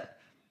is that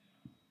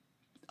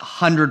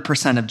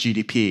 100% of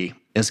GDP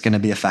is going to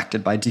be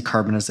affected by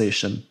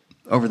decarbonization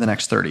over the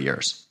next 30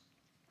 years.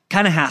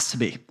 Kind of has to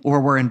be, or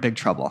we're in big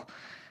trouble.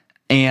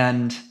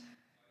 And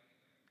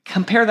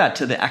compare that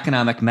to the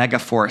economic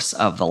megaforce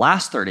of the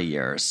last 30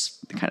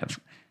 years, the kind of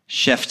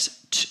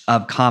shift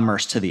of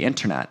commerce to the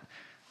internet,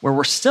 where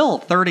we're still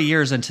 30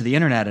 years into the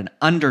internet and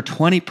under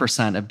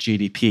 20% of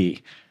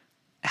GDP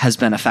has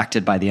been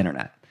affected by the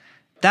internet.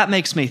 That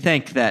makes me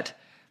think that,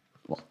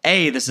 well,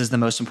 A, this is the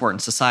most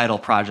important societal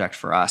project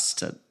for us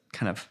to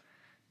kind of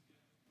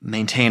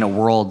maintain a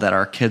world that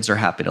our kids are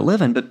happy to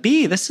live in. But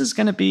B, this is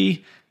going to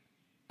be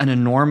an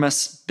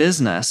enormous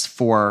business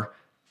for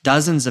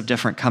dozens of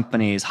different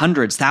companies,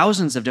 hundreds,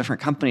 thousands of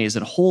different companies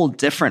in whole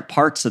different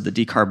parts of the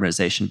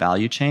decarbonization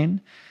value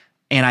chain.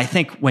 And I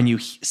think when you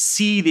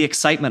see the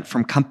excitement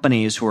from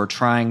companies who are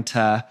trying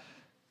to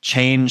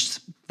change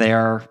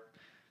their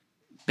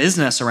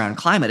business around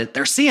climate,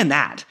 they're seeing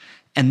that.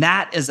 And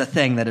that is a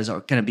thing that is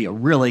going to be a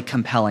really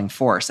compelling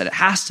force, that it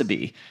has to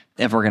be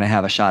if we're going to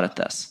have a shot at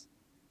this.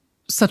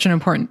 Such an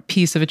important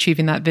piece of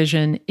achieving that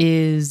vision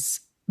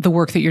is the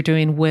work that you're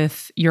doing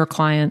with your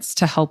clients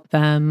to help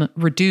them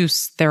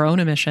reduce their own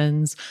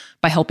emissions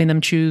by helping them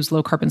choose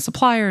low carbon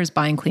suppliers,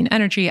 buying clean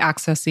energy,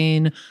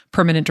 accessing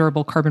permanent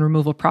durable carbon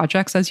removal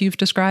projects as you've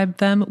described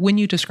them. When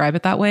you describe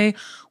it that way,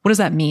 what does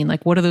that mean?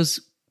 Like, what do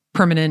those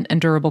permanent and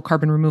durable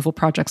carbon removal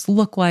projects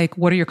look like?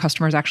 What are your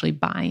customers actually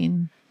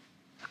buying?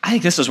 I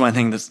think this is one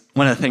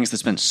of the things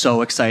that's been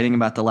so exciting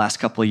about the last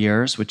couple of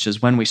years, which is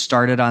when we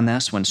started on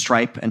this, when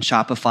Stripe and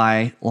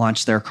Shopify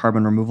launched their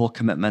carbon removal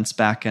commitments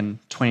back in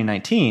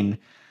 2019,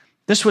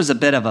 this was a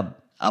bit of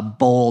a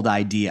bold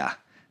idea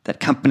that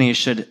companies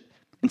should,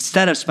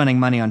 instead of spending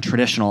money on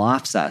traditional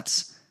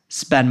offsets,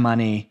 spend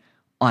money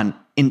on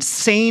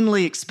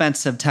insanely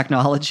expensive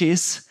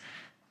technologies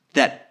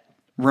that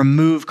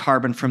remove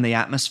carbon from the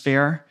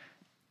atmosphere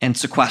and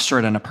sequester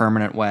it in a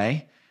permanent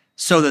way,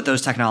 so that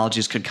those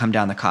technologies could come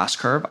down the cost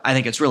curve. I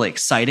think it's really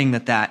exciting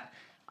that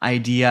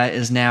idea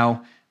is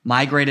now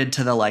migrated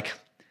to the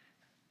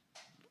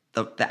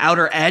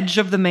outer edge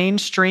of the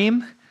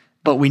mainstream,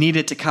 but we need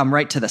it to come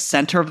right to the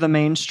center of the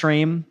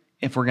mainstream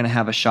if we're going to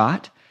have a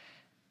shot.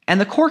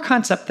 And the core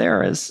concept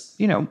there is,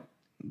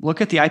 look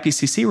at the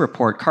IPCC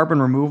report.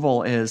 Carbon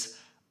removal is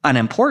an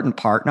important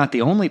part, not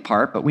the only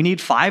part, but we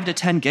need 5 to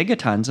 10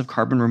 gigatons of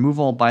carbon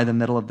removal by the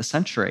middle of the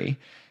century.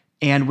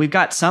 And we've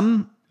got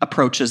some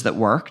approaches that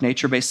work.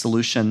 Nature-based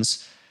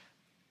solutions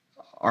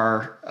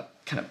are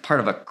kind of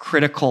part of a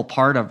critical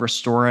part of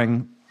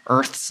restoring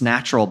Earth's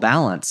natural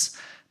balance.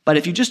 But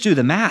if you just do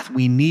the math,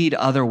 we need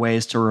other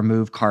ways to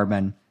remove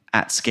carbon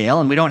at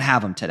scale, and we don't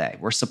have them today.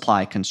 We're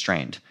supply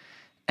constrained.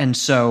 And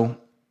so,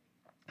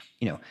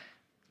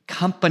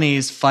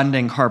 companies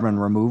funding carbon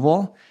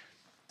removal,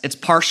 it's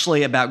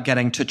partially about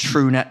getting to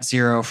true net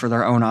zero for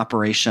their own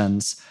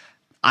operations.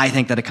 I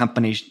think that a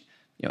company,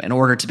 in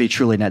order to be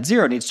truly net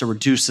zero, needs to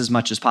reduce as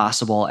much as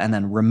possible and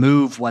then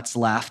remove what's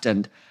left,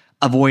 and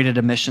avoided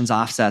emissions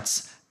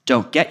offsets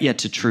don't get you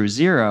to true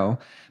zero.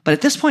 But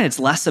at this point, it's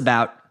less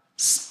about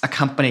a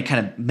company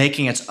kind of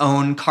making its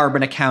own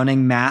carbon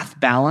accounting math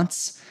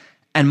balance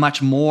and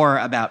much more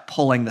about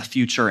pulling the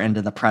future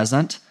into the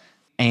present.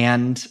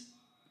 And,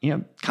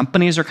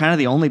 companies are kind of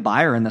the only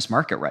buyer in this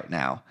market right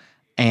now.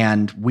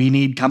 And we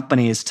need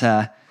companies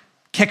to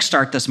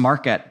kickstart this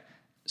market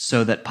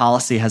so that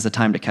policy has the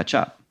time to catch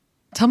up.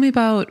 Tell me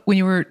about when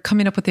you were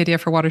coming up with the idea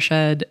for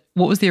Watershed.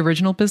 What was the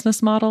original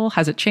business model?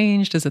 Has it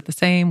changed? Is it the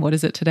same? What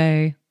is it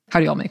today? How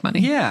do you all make money?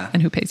 Yeah.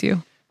 And who pays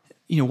you?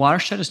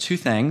 Watershed is two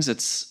things.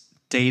 It's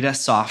data,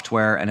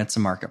 software, and it's a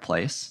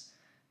marketplace.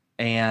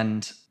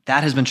 And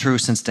that has been true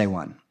since day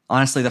one.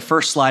 Honestly, the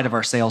first slide of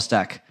our sales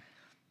deck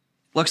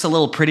looks a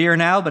little prettier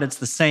now, but it's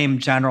the same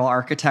general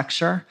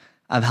architecture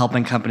of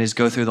helping companies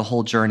go through the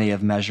whole journey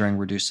of measuring,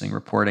 reducing,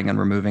 reporting, and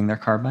removing their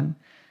carbon.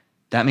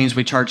 That means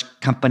we charge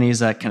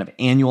companies a kind of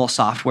annual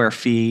software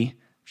fee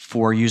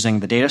for using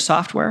the data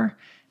software.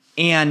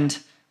 And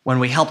when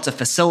we help to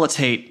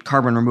facilitate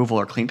carbon removal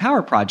or clean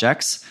power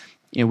projects,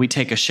 we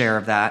take a share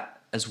of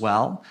that as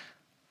well.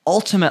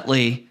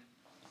 Ultimately,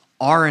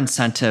 our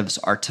incentives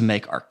are to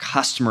make our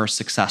customers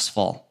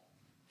successful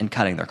in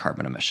cutting their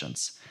carbon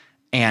emissions.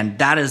 And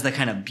that is the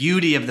kind of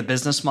beauty of the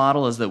business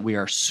model, is that we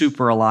are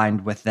super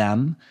aligned with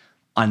them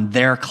on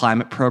their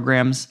climate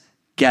programs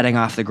getting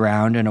off the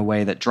ground in a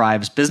way that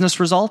drives business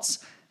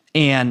results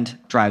and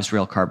drives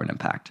real carbon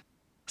impact.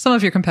 Some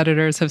of your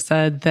competitors have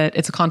said that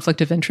it's a conflict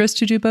of interest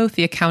to do both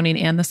the accounting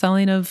and the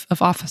selling of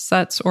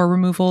offsets or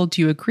removal.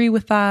 Do you agree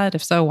with that?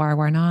 If so, why or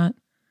why not?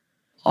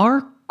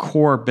 Our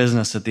core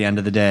business at the end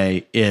of the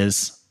day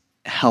is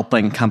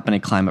helping company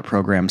climate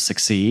programs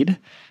succeed.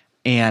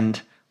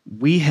 And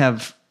we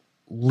have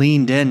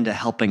leaned into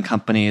helping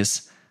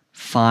companies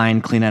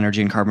find clean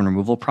energy and carbon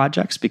removal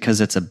projects because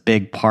it's a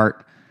big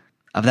part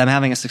of them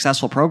having a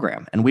successful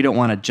program. And we don't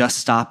want to just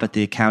stop at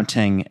the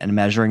accounting and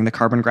measuring the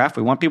carbon graph.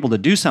 We want people to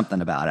do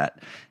something about it.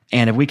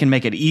 And if we can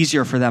make it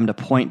easier for them to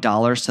point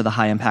dollars to the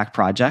high impact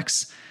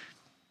projects,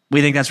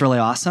 we think that's really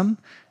awesome.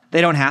 They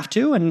don't have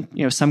to.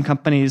 And some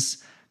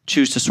companies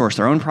choose to source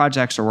their own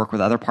projects or work with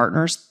other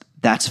partners.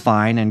 That's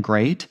fine and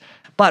great.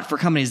 But for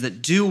companies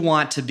that do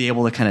want to be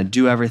able to kind of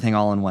do everything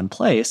all in one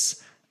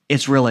place,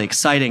 it's really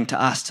exciting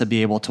to us to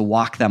be able to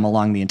walk them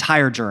along the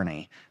entire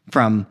journey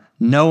from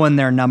knowing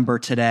their number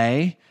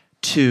today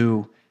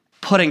to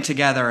putting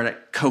together a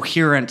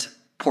coherent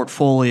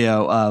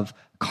portfolio of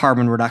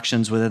carbon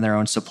reductions within their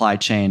own supply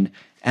chain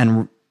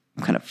and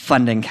kind of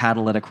funding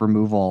catalytic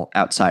removal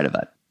outside of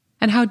it.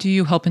 And how do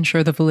you help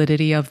ensure the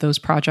validity of those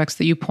projects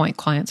that you point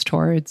clients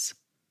towards?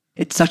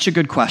 It's such a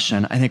good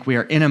question. I think we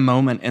are in a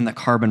moment in the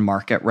carbon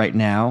market right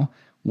now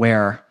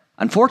where,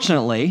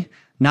 unfortunately,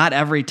 not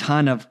every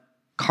ton of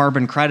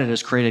carbon credit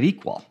is created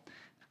equal.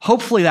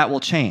 Hopefully that will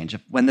change.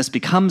 When this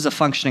becomes a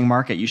functioning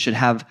market, you should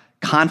have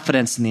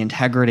confidence in the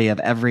integrity of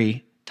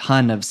every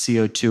ton of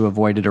CO2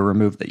 avoided or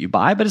removed that you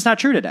buy, but it's not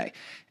true today.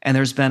 And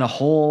there's been a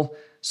whole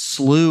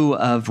slew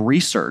of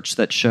research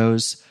that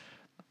shows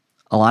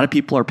a lot of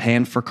people are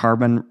paying for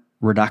carbon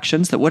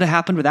reductions that would have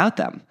happened without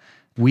them.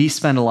 We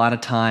spend a lot of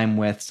time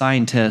with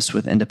scientists,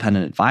 with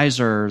independent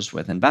advisors,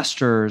 with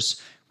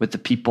investors, with the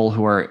people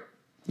who are,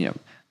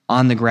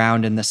 on the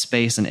ground in this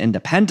space and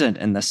independent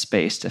in this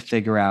space to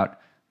figure out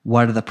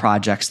what are the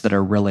projects that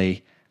are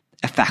really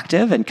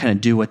effective and kind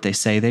of do what they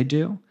say they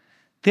do.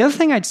 The other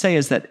thing I'd say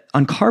is that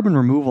on carbon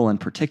removal in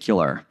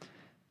particular,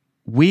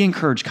 we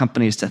encourage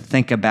companies to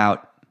think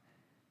about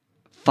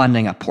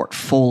funding a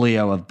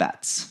portfolio of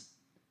bets,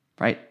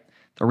 right?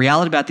 The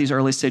reality about these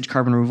early stage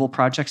carbon removal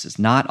projects is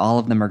not all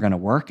of them are going to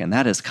work. And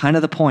that is kind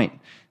of the point,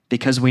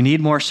 because we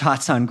need more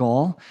shots on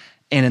goal.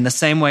 And in the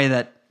same way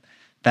that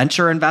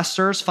venture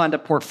investors fund a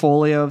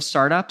portfolio of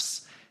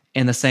startups,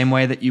 in the same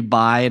way that you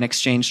buy an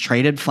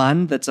exchange-traded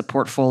fund that's a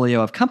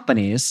portfolio of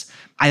companies,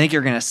 I think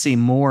you're going to see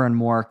more and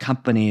more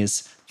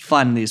companies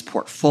fund these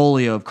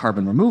portfolio of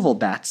carbon removal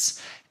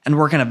bets. And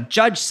we're going to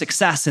judge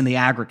success in the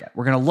aggregate.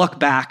 We're going to look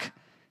back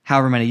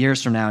however many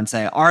years from now and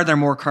say, are there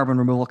more carbon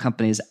removal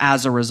companies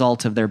as a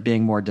result of there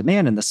being more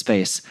demand in the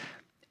space?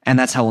 And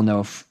that's how we'll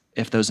know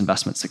if those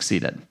investments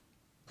succeeded.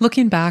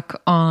 Looking back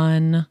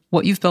on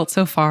what you've built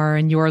so far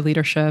in your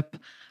leadership,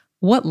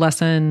 what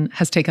lesson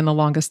has taken the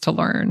longest to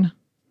learn?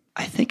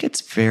 I think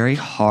it's very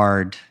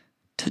hard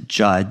to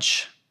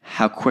judge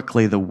how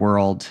quickly the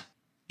world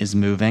is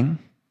moving.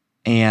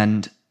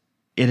 And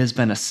it has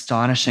been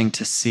astonishing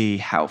to see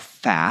how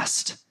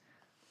fast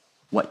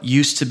what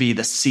used to be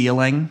the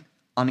ceiling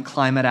on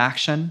climate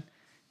action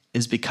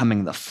is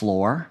becoming the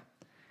floor.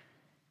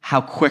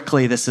 How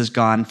quickly this has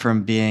gone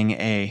from being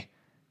a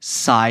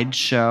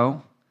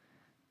sideshow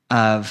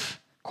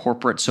of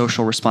corporate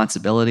social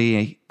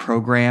responsibility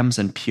programs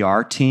and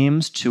PR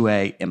teams to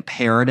an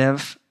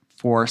imperative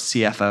for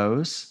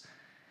CFOs.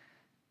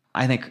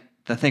 I think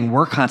the thing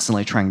we're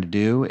constantly trying to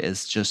do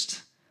is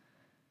just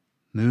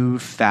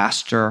move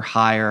faster,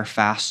 hire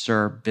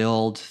faster,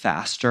 build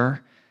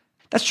faster.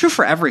 That's true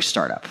for every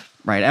startup,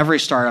 right? Every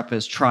startup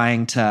is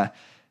trying to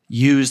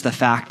use the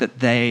fact that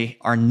they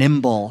are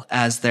nimble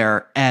as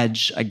their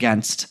edge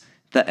against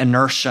the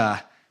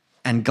inertia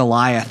and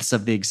Goliaths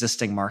of the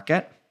existing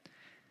market.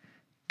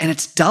 And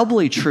it's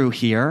doubly true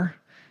here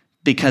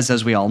because,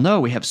 as we all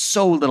know, we have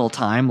so little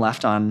time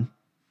left on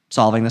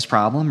solving this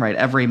problem, right?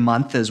 Every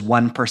month is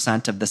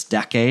 1% of this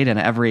decade, and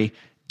every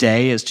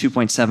day is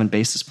 2.7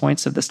 basis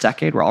points of this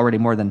decade. We're already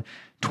more than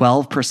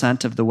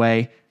 12% of the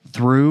way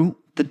through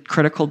the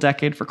critical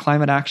decade for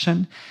climate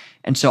action.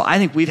 And so I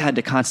think we've had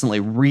to constantly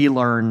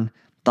relearn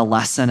the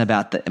lesson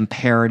about the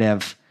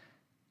imperative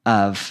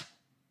of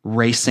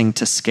racing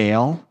to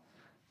scale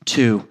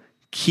to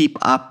keep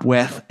up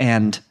with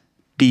and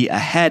be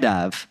ahead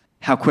of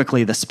how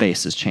quickly the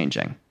space is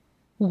changing.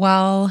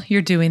 While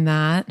you're doing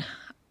that,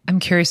 I'm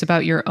curious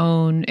about your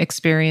own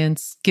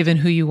experience, given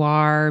who you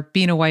are,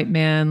 being a white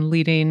man,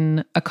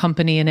 leading a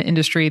company in an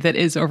industry that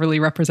is overly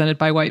represented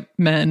by white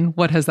men.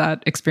 What has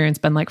that experience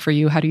been like for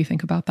you? How do you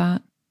think about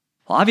that?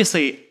 Well,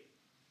 obviously,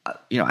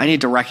 I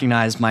need to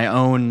recognize my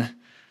own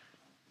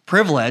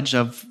privilege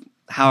of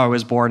how I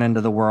was born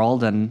into the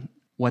world and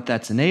what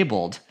that's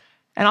enabled.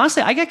 And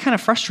honestly, I get kind of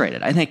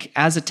frustrated. I think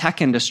as a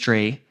tech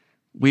industry,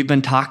 we've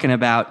been talking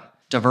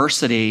about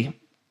diversity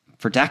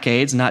for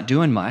decades, not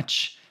doing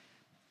much.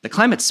 The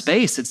climate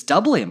space, it's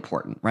doubly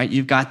important, right?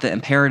 You've got the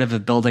imperative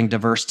of building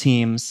diverse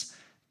teams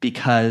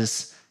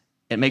because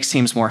it makes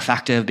teams more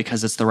effective,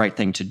 because it's the right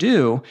thing to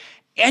do.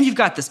 And you've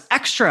got this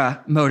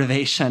extra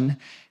motivation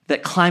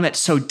that climate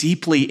so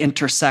deeply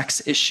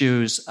intersects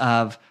issues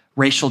of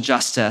racial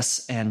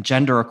justice and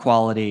gender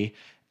equality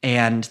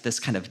and this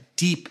kind of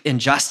deep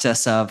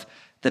injustice of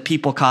the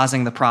people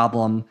causing the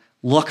problem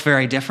look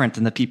very different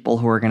than the people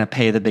who are going to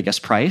pay the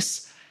biggest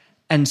price.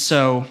 And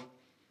so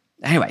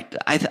anyway,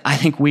 I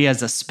think we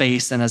as a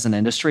space and as an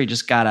industry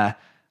just got to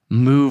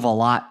move a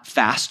lot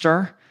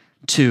faster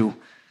to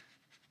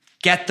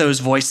get those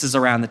voices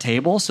around the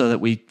table so that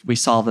we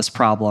solve this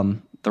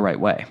problem the right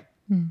way.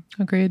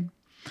 Agreed.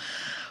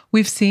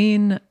 We've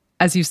seen,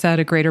 as you said,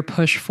 a greater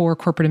push for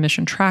corporate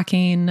emission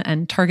tracking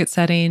and target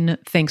setting,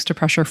 thanks to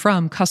pressure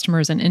from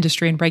customers and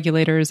industry and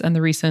regulators, and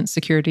the recent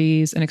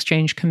Securities and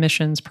Exchange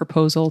Commission's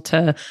proposal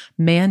to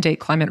mandate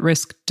climate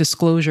risk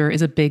disclosure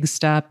is a big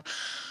step.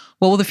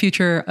 What will the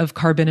future of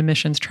carbon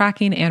emissions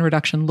tracking and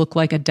reduction look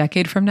like a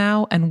decade from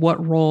now, and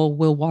what role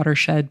will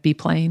Watershed be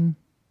playing?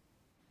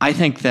 I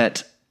think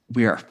that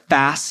we are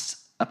fast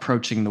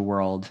approaching the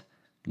world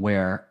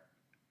where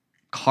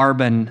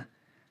carbon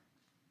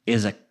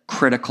is a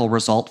critical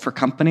result for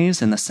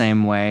companies in the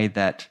same way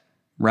that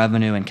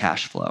revenue and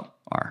cash flow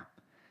are.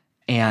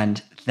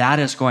 And that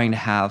is going to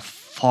have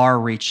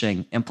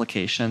far-reaching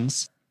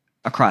implications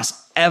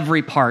across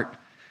every part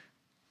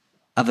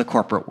of the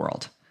corporate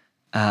world.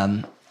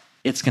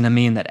 It's going to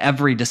mean that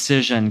every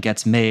decision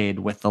gets made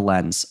with the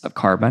lens of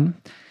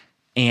carbon.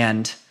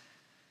 And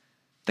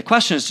the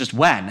question is just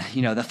when.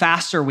 The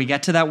faster we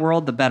get to that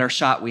world, the better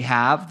shot we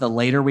have. The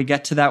later we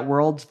get to that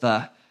world,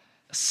 the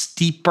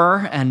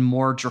steeper and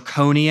more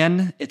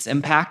draconian its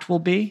impact will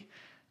be.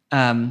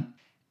 And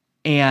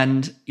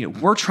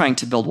we're trying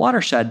to build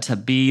Watershed to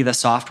be the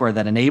software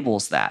that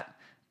enables that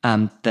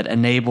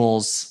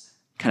enables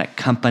kind of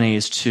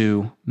companies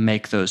to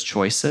make those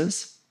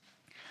choices.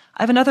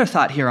 I have another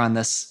thought here on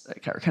this,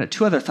 kind of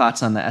two other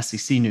thoughts on the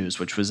SEC news,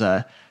 which was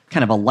a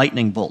kind of a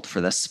lightning bolt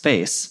for this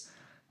space.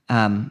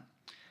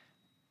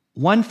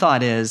 One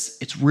thought is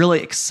it's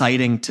really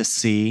exciting to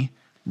see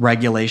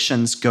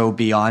regulations go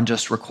beyond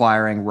just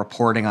requiring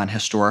reporting on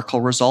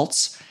historical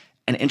results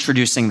and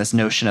introducing this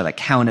notion of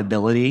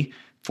accountability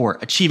for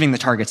achieving the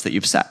targets that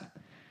you've set.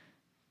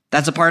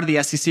 That's a part of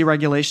the SEC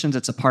regulations.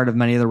 It's a part of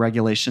many of the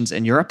regulations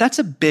in Europe. That's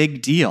a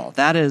big deal.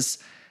 That is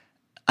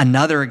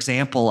another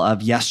example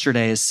of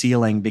yesterday's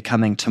ceiling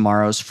becoming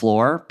tomorrow's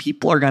floor.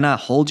 People are going to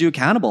hold you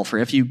accountable for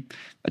if you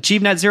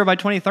achieve net zero by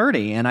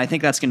 2030. And I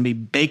think that's going to be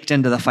baked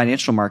into the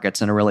financial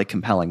markets in a really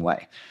compelling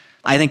way.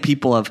 I think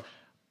people have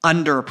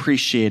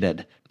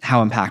underappreciated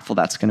how impactful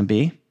that's going to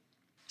be.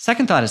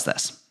 Second thought is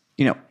this.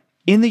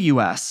 In the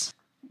US,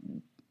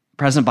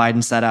 President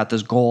Biden set out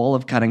this goal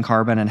of cutting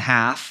carbon in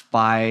half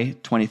by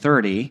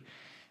 2030.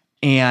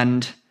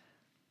 And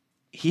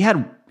he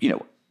had,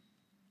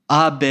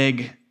 a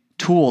big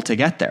tool to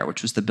get there,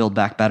 which was the Build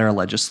Back Better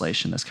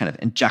legislation, this kind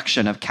of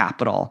injection of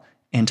capital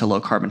into low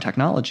carbon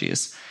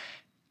technologies.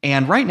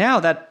 And right now,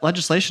 that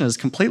legislation is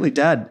completely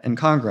dead in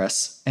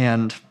Congress.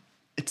 And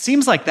it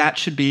seems like that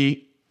should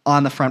be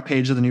on the front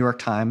page of the New York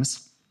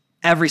Times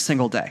every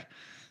single day.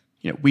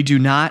 We do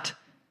not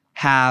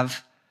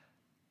have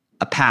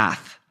a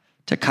path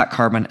to cut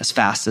carbon as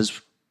fast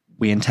as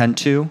we intend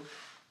to,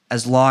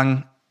 as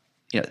long,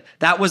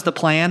 that was the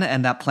plan,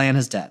 and that plan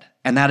is dead.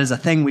 And that is a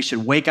thing we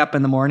should wake up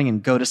in the morning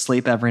and go to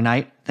sleep every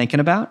night thinking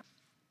about.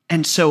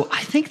 And so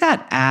I think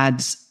that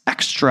adds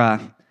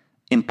extra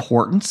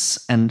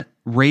importance and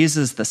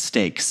raises the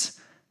stakes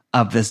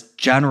of this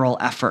general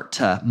effort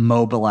to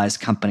mobilize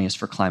companies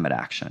for climate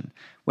action,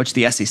 which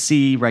the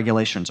SEC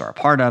regulations are a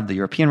part of, the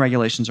European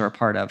regulations are a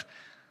part of.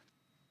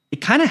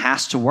 It kind of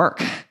has to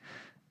work.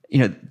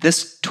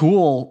 This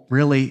tool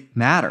really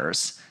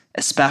matters,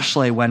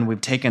 especially when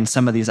we've taken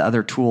some of these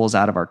other tools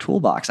out of our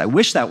toolbox. I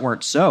wish that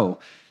weren't so.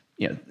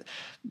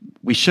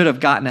 We should have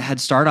gotten a head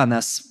start on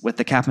this with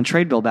the cap and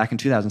trade bill back in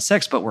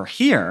 2006, but we're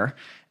here,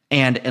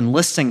 and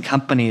enlisting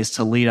companies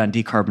to lead on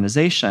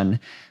decarbonization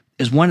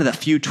is one of the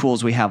few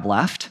tools we have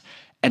left.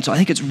 And so I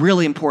think it's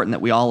really important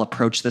that we all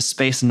approach this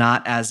space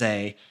not as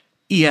a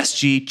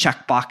ESG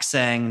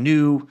checkboxing,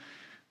 new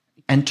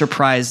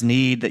enterprise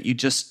need that you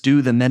just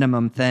do the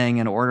minimum thing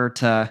in order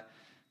to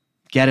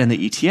get in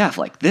the ETF.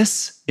 Like,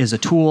 this is a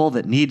tool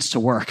that needs to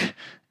work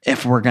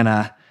if we're going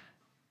to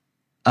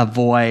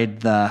avoid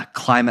the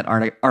climate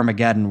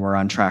Armageddon we're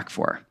on track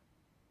for.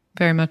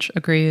 Very much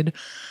agreed.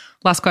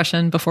 Last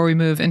question before we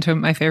move into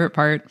my favorite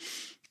part.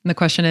 And the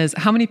question is,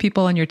 how many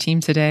people on your team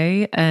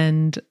today?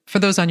 And for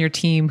those on your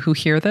team who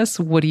hear this,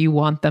 what do you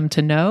want them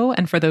to know?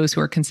 And for those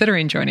who are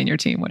considering joining your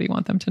team, what do you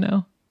want them to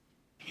know?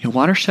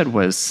 Watershed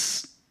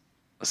was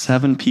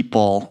 7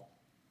 people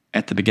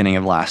at the beginning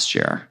of last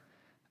year.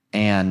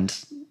 And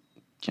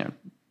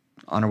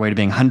on our way to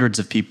being hundreds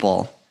of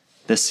people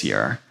this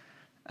year.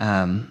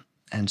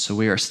 And so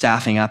we are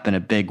staffing up in a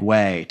big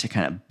way to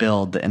kind of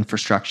build the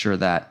infrastructure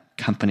that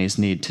companies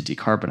need to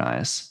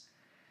decarbonize.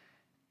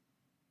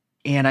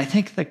 And I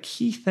think the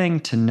key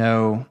thing to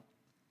know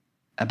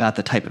about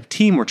the type of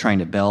team we're trying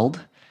to build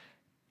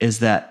is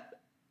that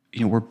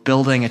we're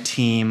building a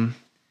team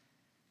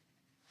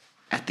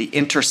at the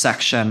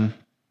intersection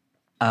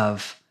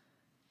of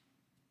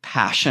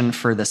passion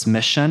for this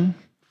mission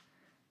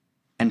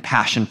and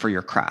passion for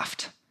your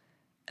craft.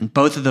 And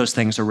both of those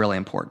things are really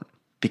important,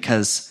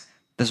 because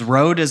this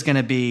road is going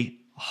to be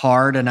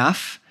hard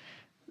enough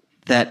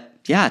that,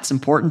 it's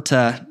important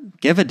to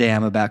give a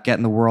damn about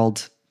getting the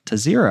world to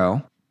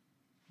zero.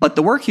 But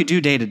the work you do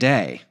day to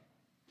day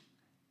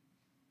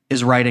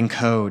is writing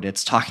code.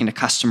 It's talking to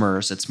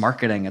customers. It's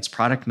marketing. It's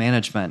product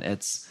management.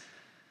 It's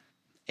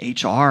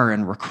HR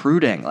and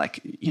recruiting.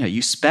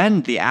 You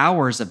spend the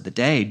hours of the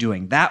day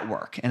doing that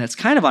work. And it's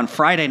kind of on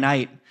Friday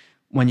night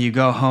when you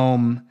go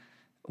home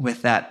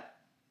with that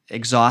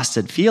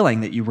exhausted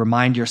feeling that you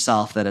remind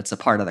yourself that it's a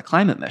part of the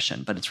climate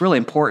mission. But it's really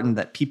important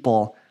that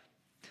people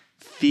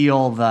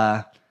feel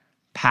the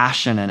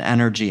passion and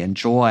energy and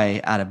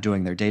joy out of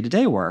doing their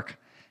day-to-day work.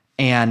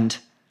 And,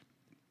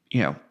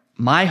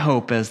 my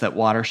hope is that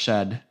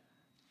Watershed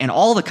and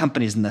all the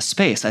companies in this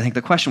space, I think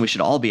the question we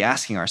should all be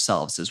asking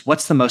ourselves is,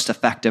 what's the most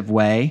effective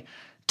way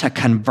to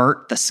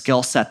convert the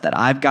skill set that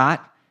I've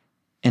got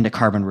into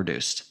carbon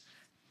reduced?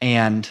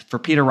 And for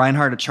Peter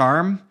Reinhardt at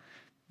Charm,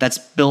 that's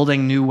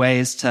building new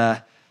ways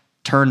to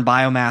turn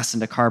biomass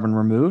into carbon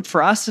removed.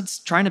 For us, it's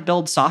trying to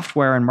build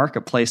software and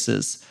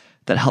marketplaces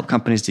that help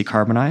companies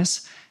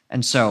decarbonize.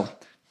 And so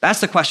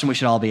that's the question we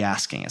should all be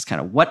asking, is kind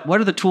of what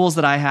are the tools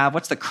that I have?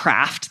 What's the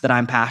craft that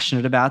I'm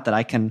passionate about that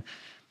I can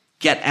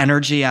get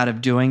energy out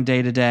of doing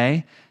day to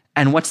day?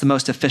 And what's the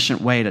most efficient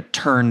way to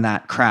turn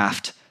that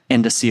craft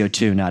into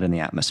CO2, not in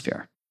the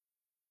atmosphere?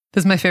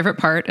 This is my favorite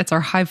part. It's our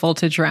high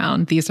voltage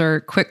round. These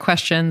are quick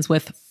questions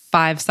with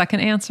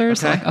 5-second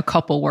answers, okay. So a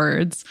couple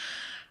words.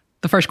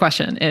 The first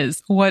question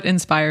is, what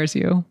inspires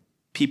you?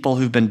 People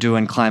who've been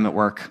doing climate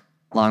work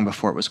long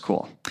before it was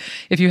cool.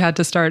 If you had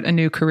to start a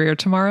new career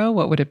tomorrow,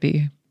 what would it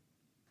be?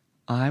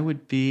 I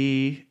would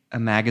be a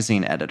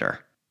magazine editor.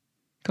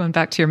 Going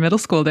back to your middle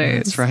school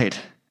days. That's right.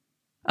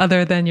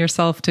 Other than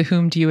yourself, to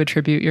whom do you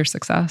attribute your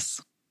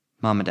success?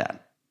 Mom and dad.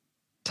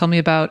 Tell me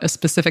about a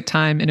specific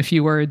time in a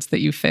few words that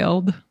you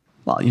failed.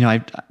 Well,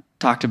 I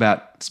talked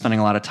about spending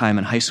a lot of time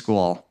in high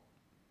school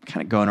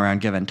kind of going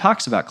around giving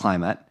talks about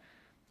climate.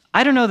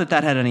 I don't know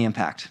that had any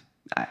impact.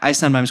 I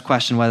sometimes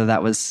question whether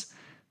that was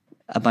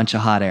a bunch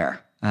of hot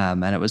air.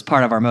 And it was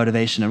part of our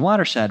motivation in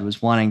Watershed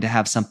was wanting to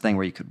have something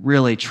where you could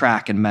really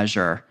track and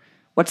measure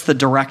what's the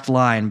direct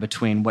line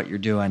between what you're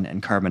doing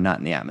and carbon not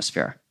in the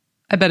atmosphere.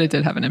 I bet it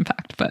did have an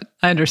impact, but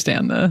I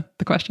understand the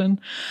question.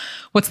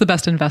 What's the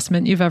best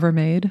investment you've ever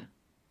made?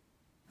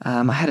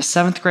 I had a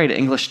 7th grade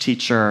English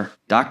teacher,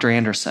 Dr.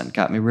 Anderson,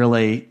 got me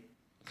really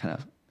kind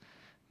of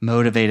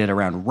motivated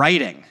around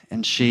writing.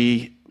 And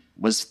she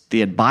was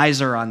the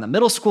advisor on the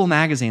middle school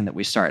magazine that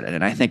we started.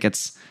 And I think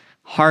it's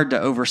hard to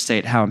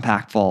overstate how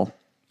impactful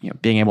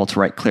being able to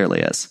write clearly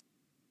is.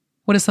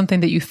 What is something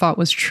that you thought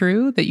was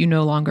true that you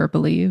no longer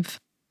believe?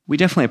 We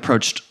definitely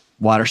approached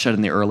Watershed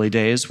in the early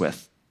days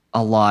with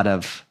a lot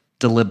of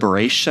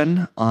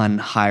deliberation on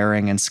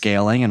hiring and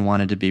scaling and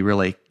wanted to be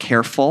really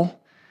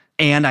careful.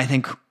 And I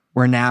think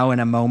we're now in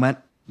a moment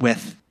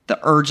with the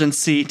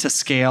urgency to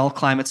scale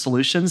climate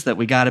solutions that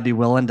we got to be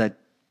willing to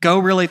go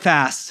really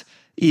fast,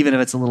 even if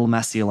it's a little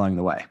messy along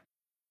the way.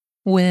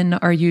 When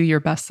are you your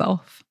best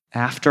self?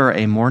 After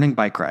a morning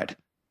bike ride.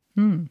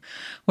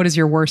 What is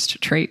your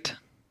worst trait?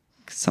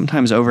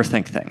 Sometimes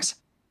overthink things.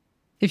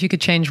 If you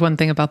could change one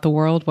thing about the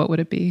world, what would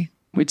it be?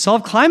 We'd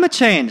solve climate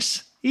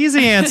change.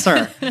 Easy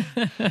answer.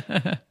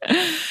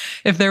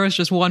 If there was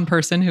just one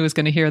person who was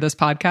going to hear this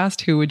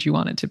podcast, who would you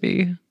want it to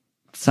be?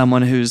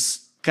 Someone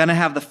who's going to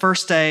have the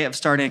first day of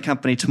starting a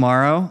company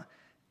tomorrow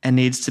and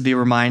needs to be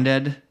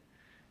reminded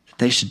that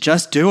they should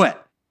just do it.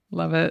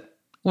 Love it.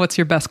 What's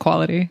your best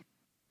quality?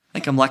 I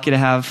think I'm lucky to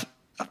have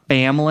a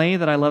family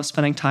that I love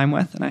spending time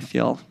with, and I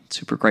feel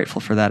super grateful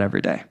for that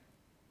every day.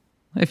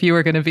 If you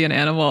were going to be an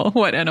animal,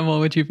 what animal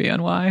would you be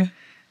and why?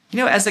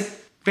 As a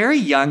very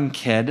young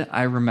kid,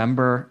 I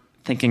remember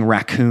thinking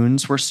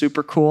raccoons were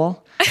super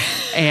cool.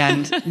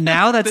 And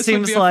now that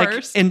seems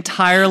like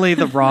entirely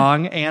the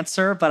wrong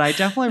answer, but I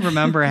definitely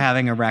remember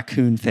having a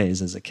raccoon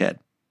phase as a kid.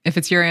 If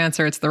it's your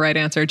answer, it's the right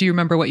answer. Do you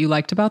remember what you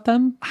liked about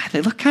them?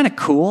 They look kind of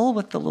cool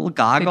with the little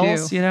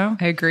goggles, I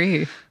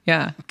agree.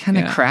 Yeah. Kind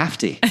of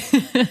crafty.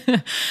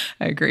 I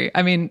agree.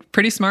 I mean,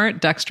 pretty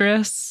smart,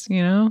 dexterous,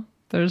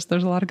 there's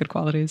a lot of good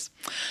qualities.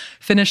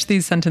 Finish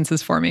these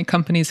sentences for me.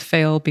 Companies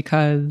fail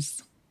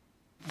because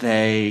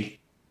they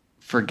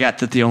forget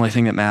that the only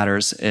thing that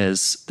matters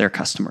is their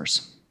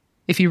customers.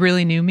 If you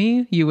really knew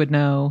me, you would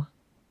know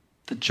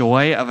the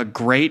joy of a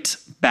great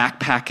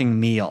backpacking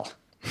meal.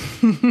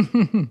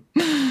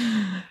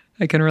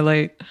 I can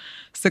relate.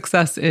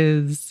 Success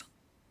is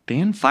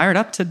being fired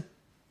up to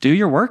do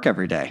your work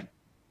every day.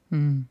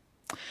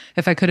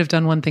 If I could have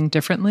done one thing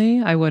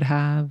differently, I would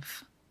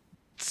have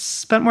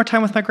spent more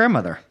time with my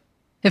grandmother.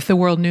 If the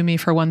world knew me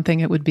for one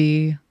thing, it would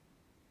be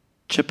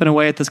chipping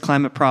away at this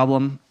climate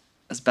problem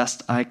as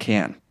best I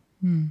can.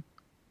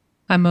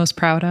 I'm most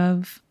proud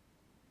of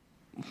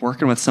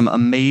working with some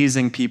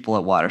amazing people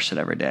at Watershed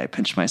every day. I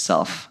pinch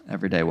myself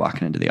every day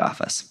walking into the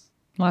office.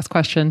 Last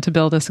question. To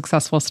build a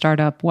successful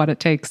startup, what it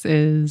takes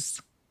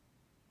is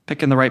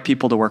picking the right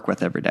people to work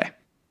with every day.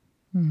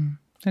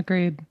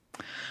 Agreed.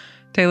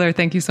 Taylor,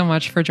 thank you so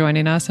much for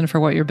joining us and for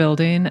what you're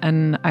building.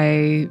 And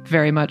I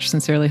very much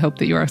sincerely hope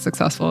that you are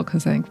successful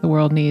because I think the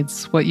world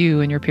needs what you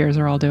and your peers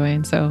are all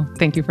doing. So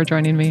thank you for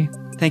joining me.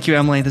 Thank you,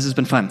 Emily. This has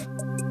been fun.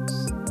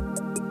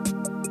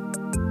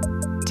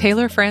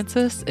 Taylor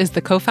Francis is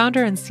the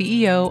co-founder and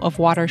CEO of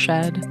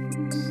Watershed.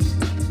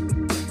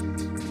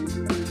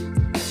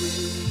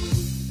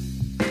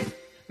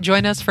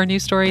 Join us for new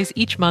stories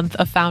each month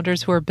of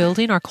founders who are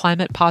building our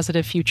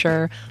climate-positive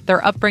future, their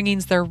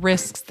upbringings, their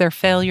risks, their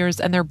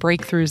failures, and their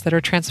breakthroughs that are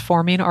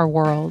transforming our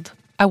world.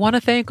 I want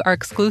to thank our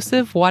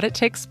exclusive What It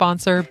Takes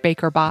sponsor,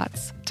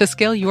 BakerBots. To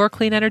scale your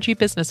clean energy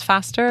business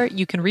faster,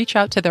 you can reach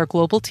out to their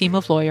global team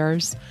of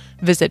lawyers.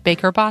 Visit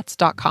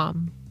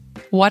bakerbots.com.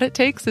 What It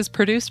Takes is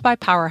produced by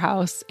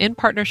Powerhouse in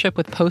partnership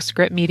with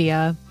Postscript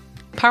Media.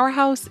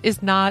 Powerhouse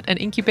is not an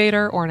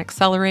incubator or an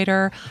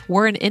accelerator.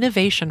 We're an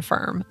innovation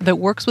firm that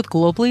works with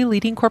globally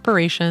leading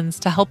corporations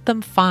to help them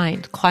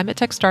find climate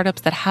tech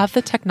startups that have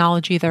the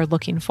technology they're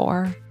looking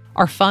for.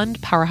 Our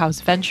fund,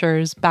 Powerhouse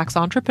Ventures, backs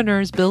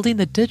entrepreneurs building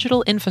the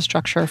digital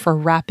infrastructure for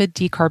rapid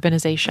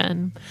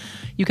decarbonization.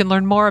 You can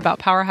learn more about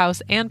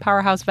Powerhouse and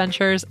Powerhouse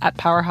Ventures at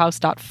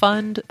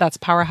powerhouse.fund. That's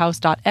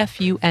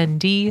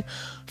powerhouse.fund.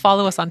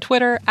 Follow us on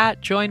Twitter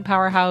at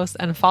JoinPowerhouse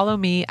and follow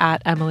me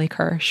at Emily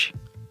Kirsch.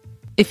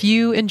 If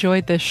you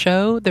enjoyed this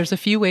show, there's a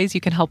few ways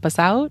you can help us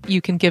out. You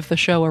can give the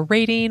show a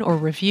rating or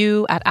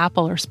review at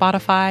Apple or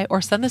Spotify,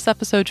 or send this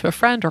episode to a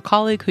friend or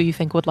colleague who you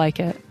think would like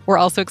it. We're We're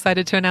also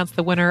excited to announce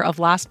the winner of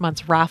last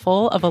month's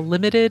raffle of a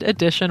limited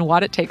edition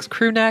What It Takes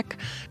crew neck.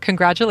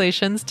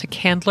 Congratulations to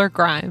Candler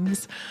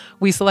Grimes.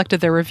 We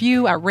selected their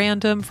review at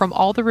random from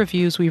all the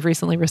reviews we've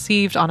recently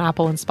received on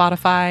Apple and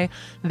Spotify.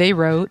 They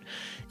wrote,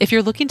 "If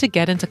you're looking to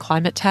get into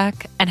climate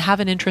tech and have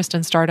an interest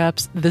in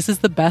startups, this is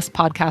the best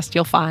podcast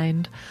you'll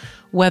find.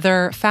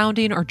 Whether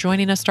founding or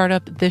joining a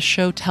startup, this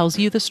show tells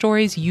you the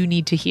stories you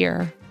need to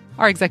hear."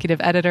 Our executive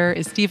editor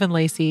is Stephen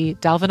Lacey.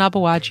 Dalvin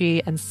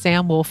Abawaji and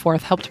Sam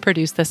Woolforth helped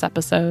produce this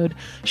episode.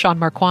 Sean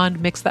Marquand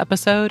mixed the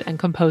episode and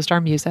composed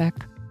our music.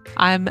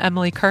 I'm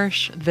Emily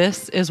Kirsch.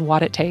 This is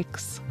What It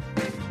Takes.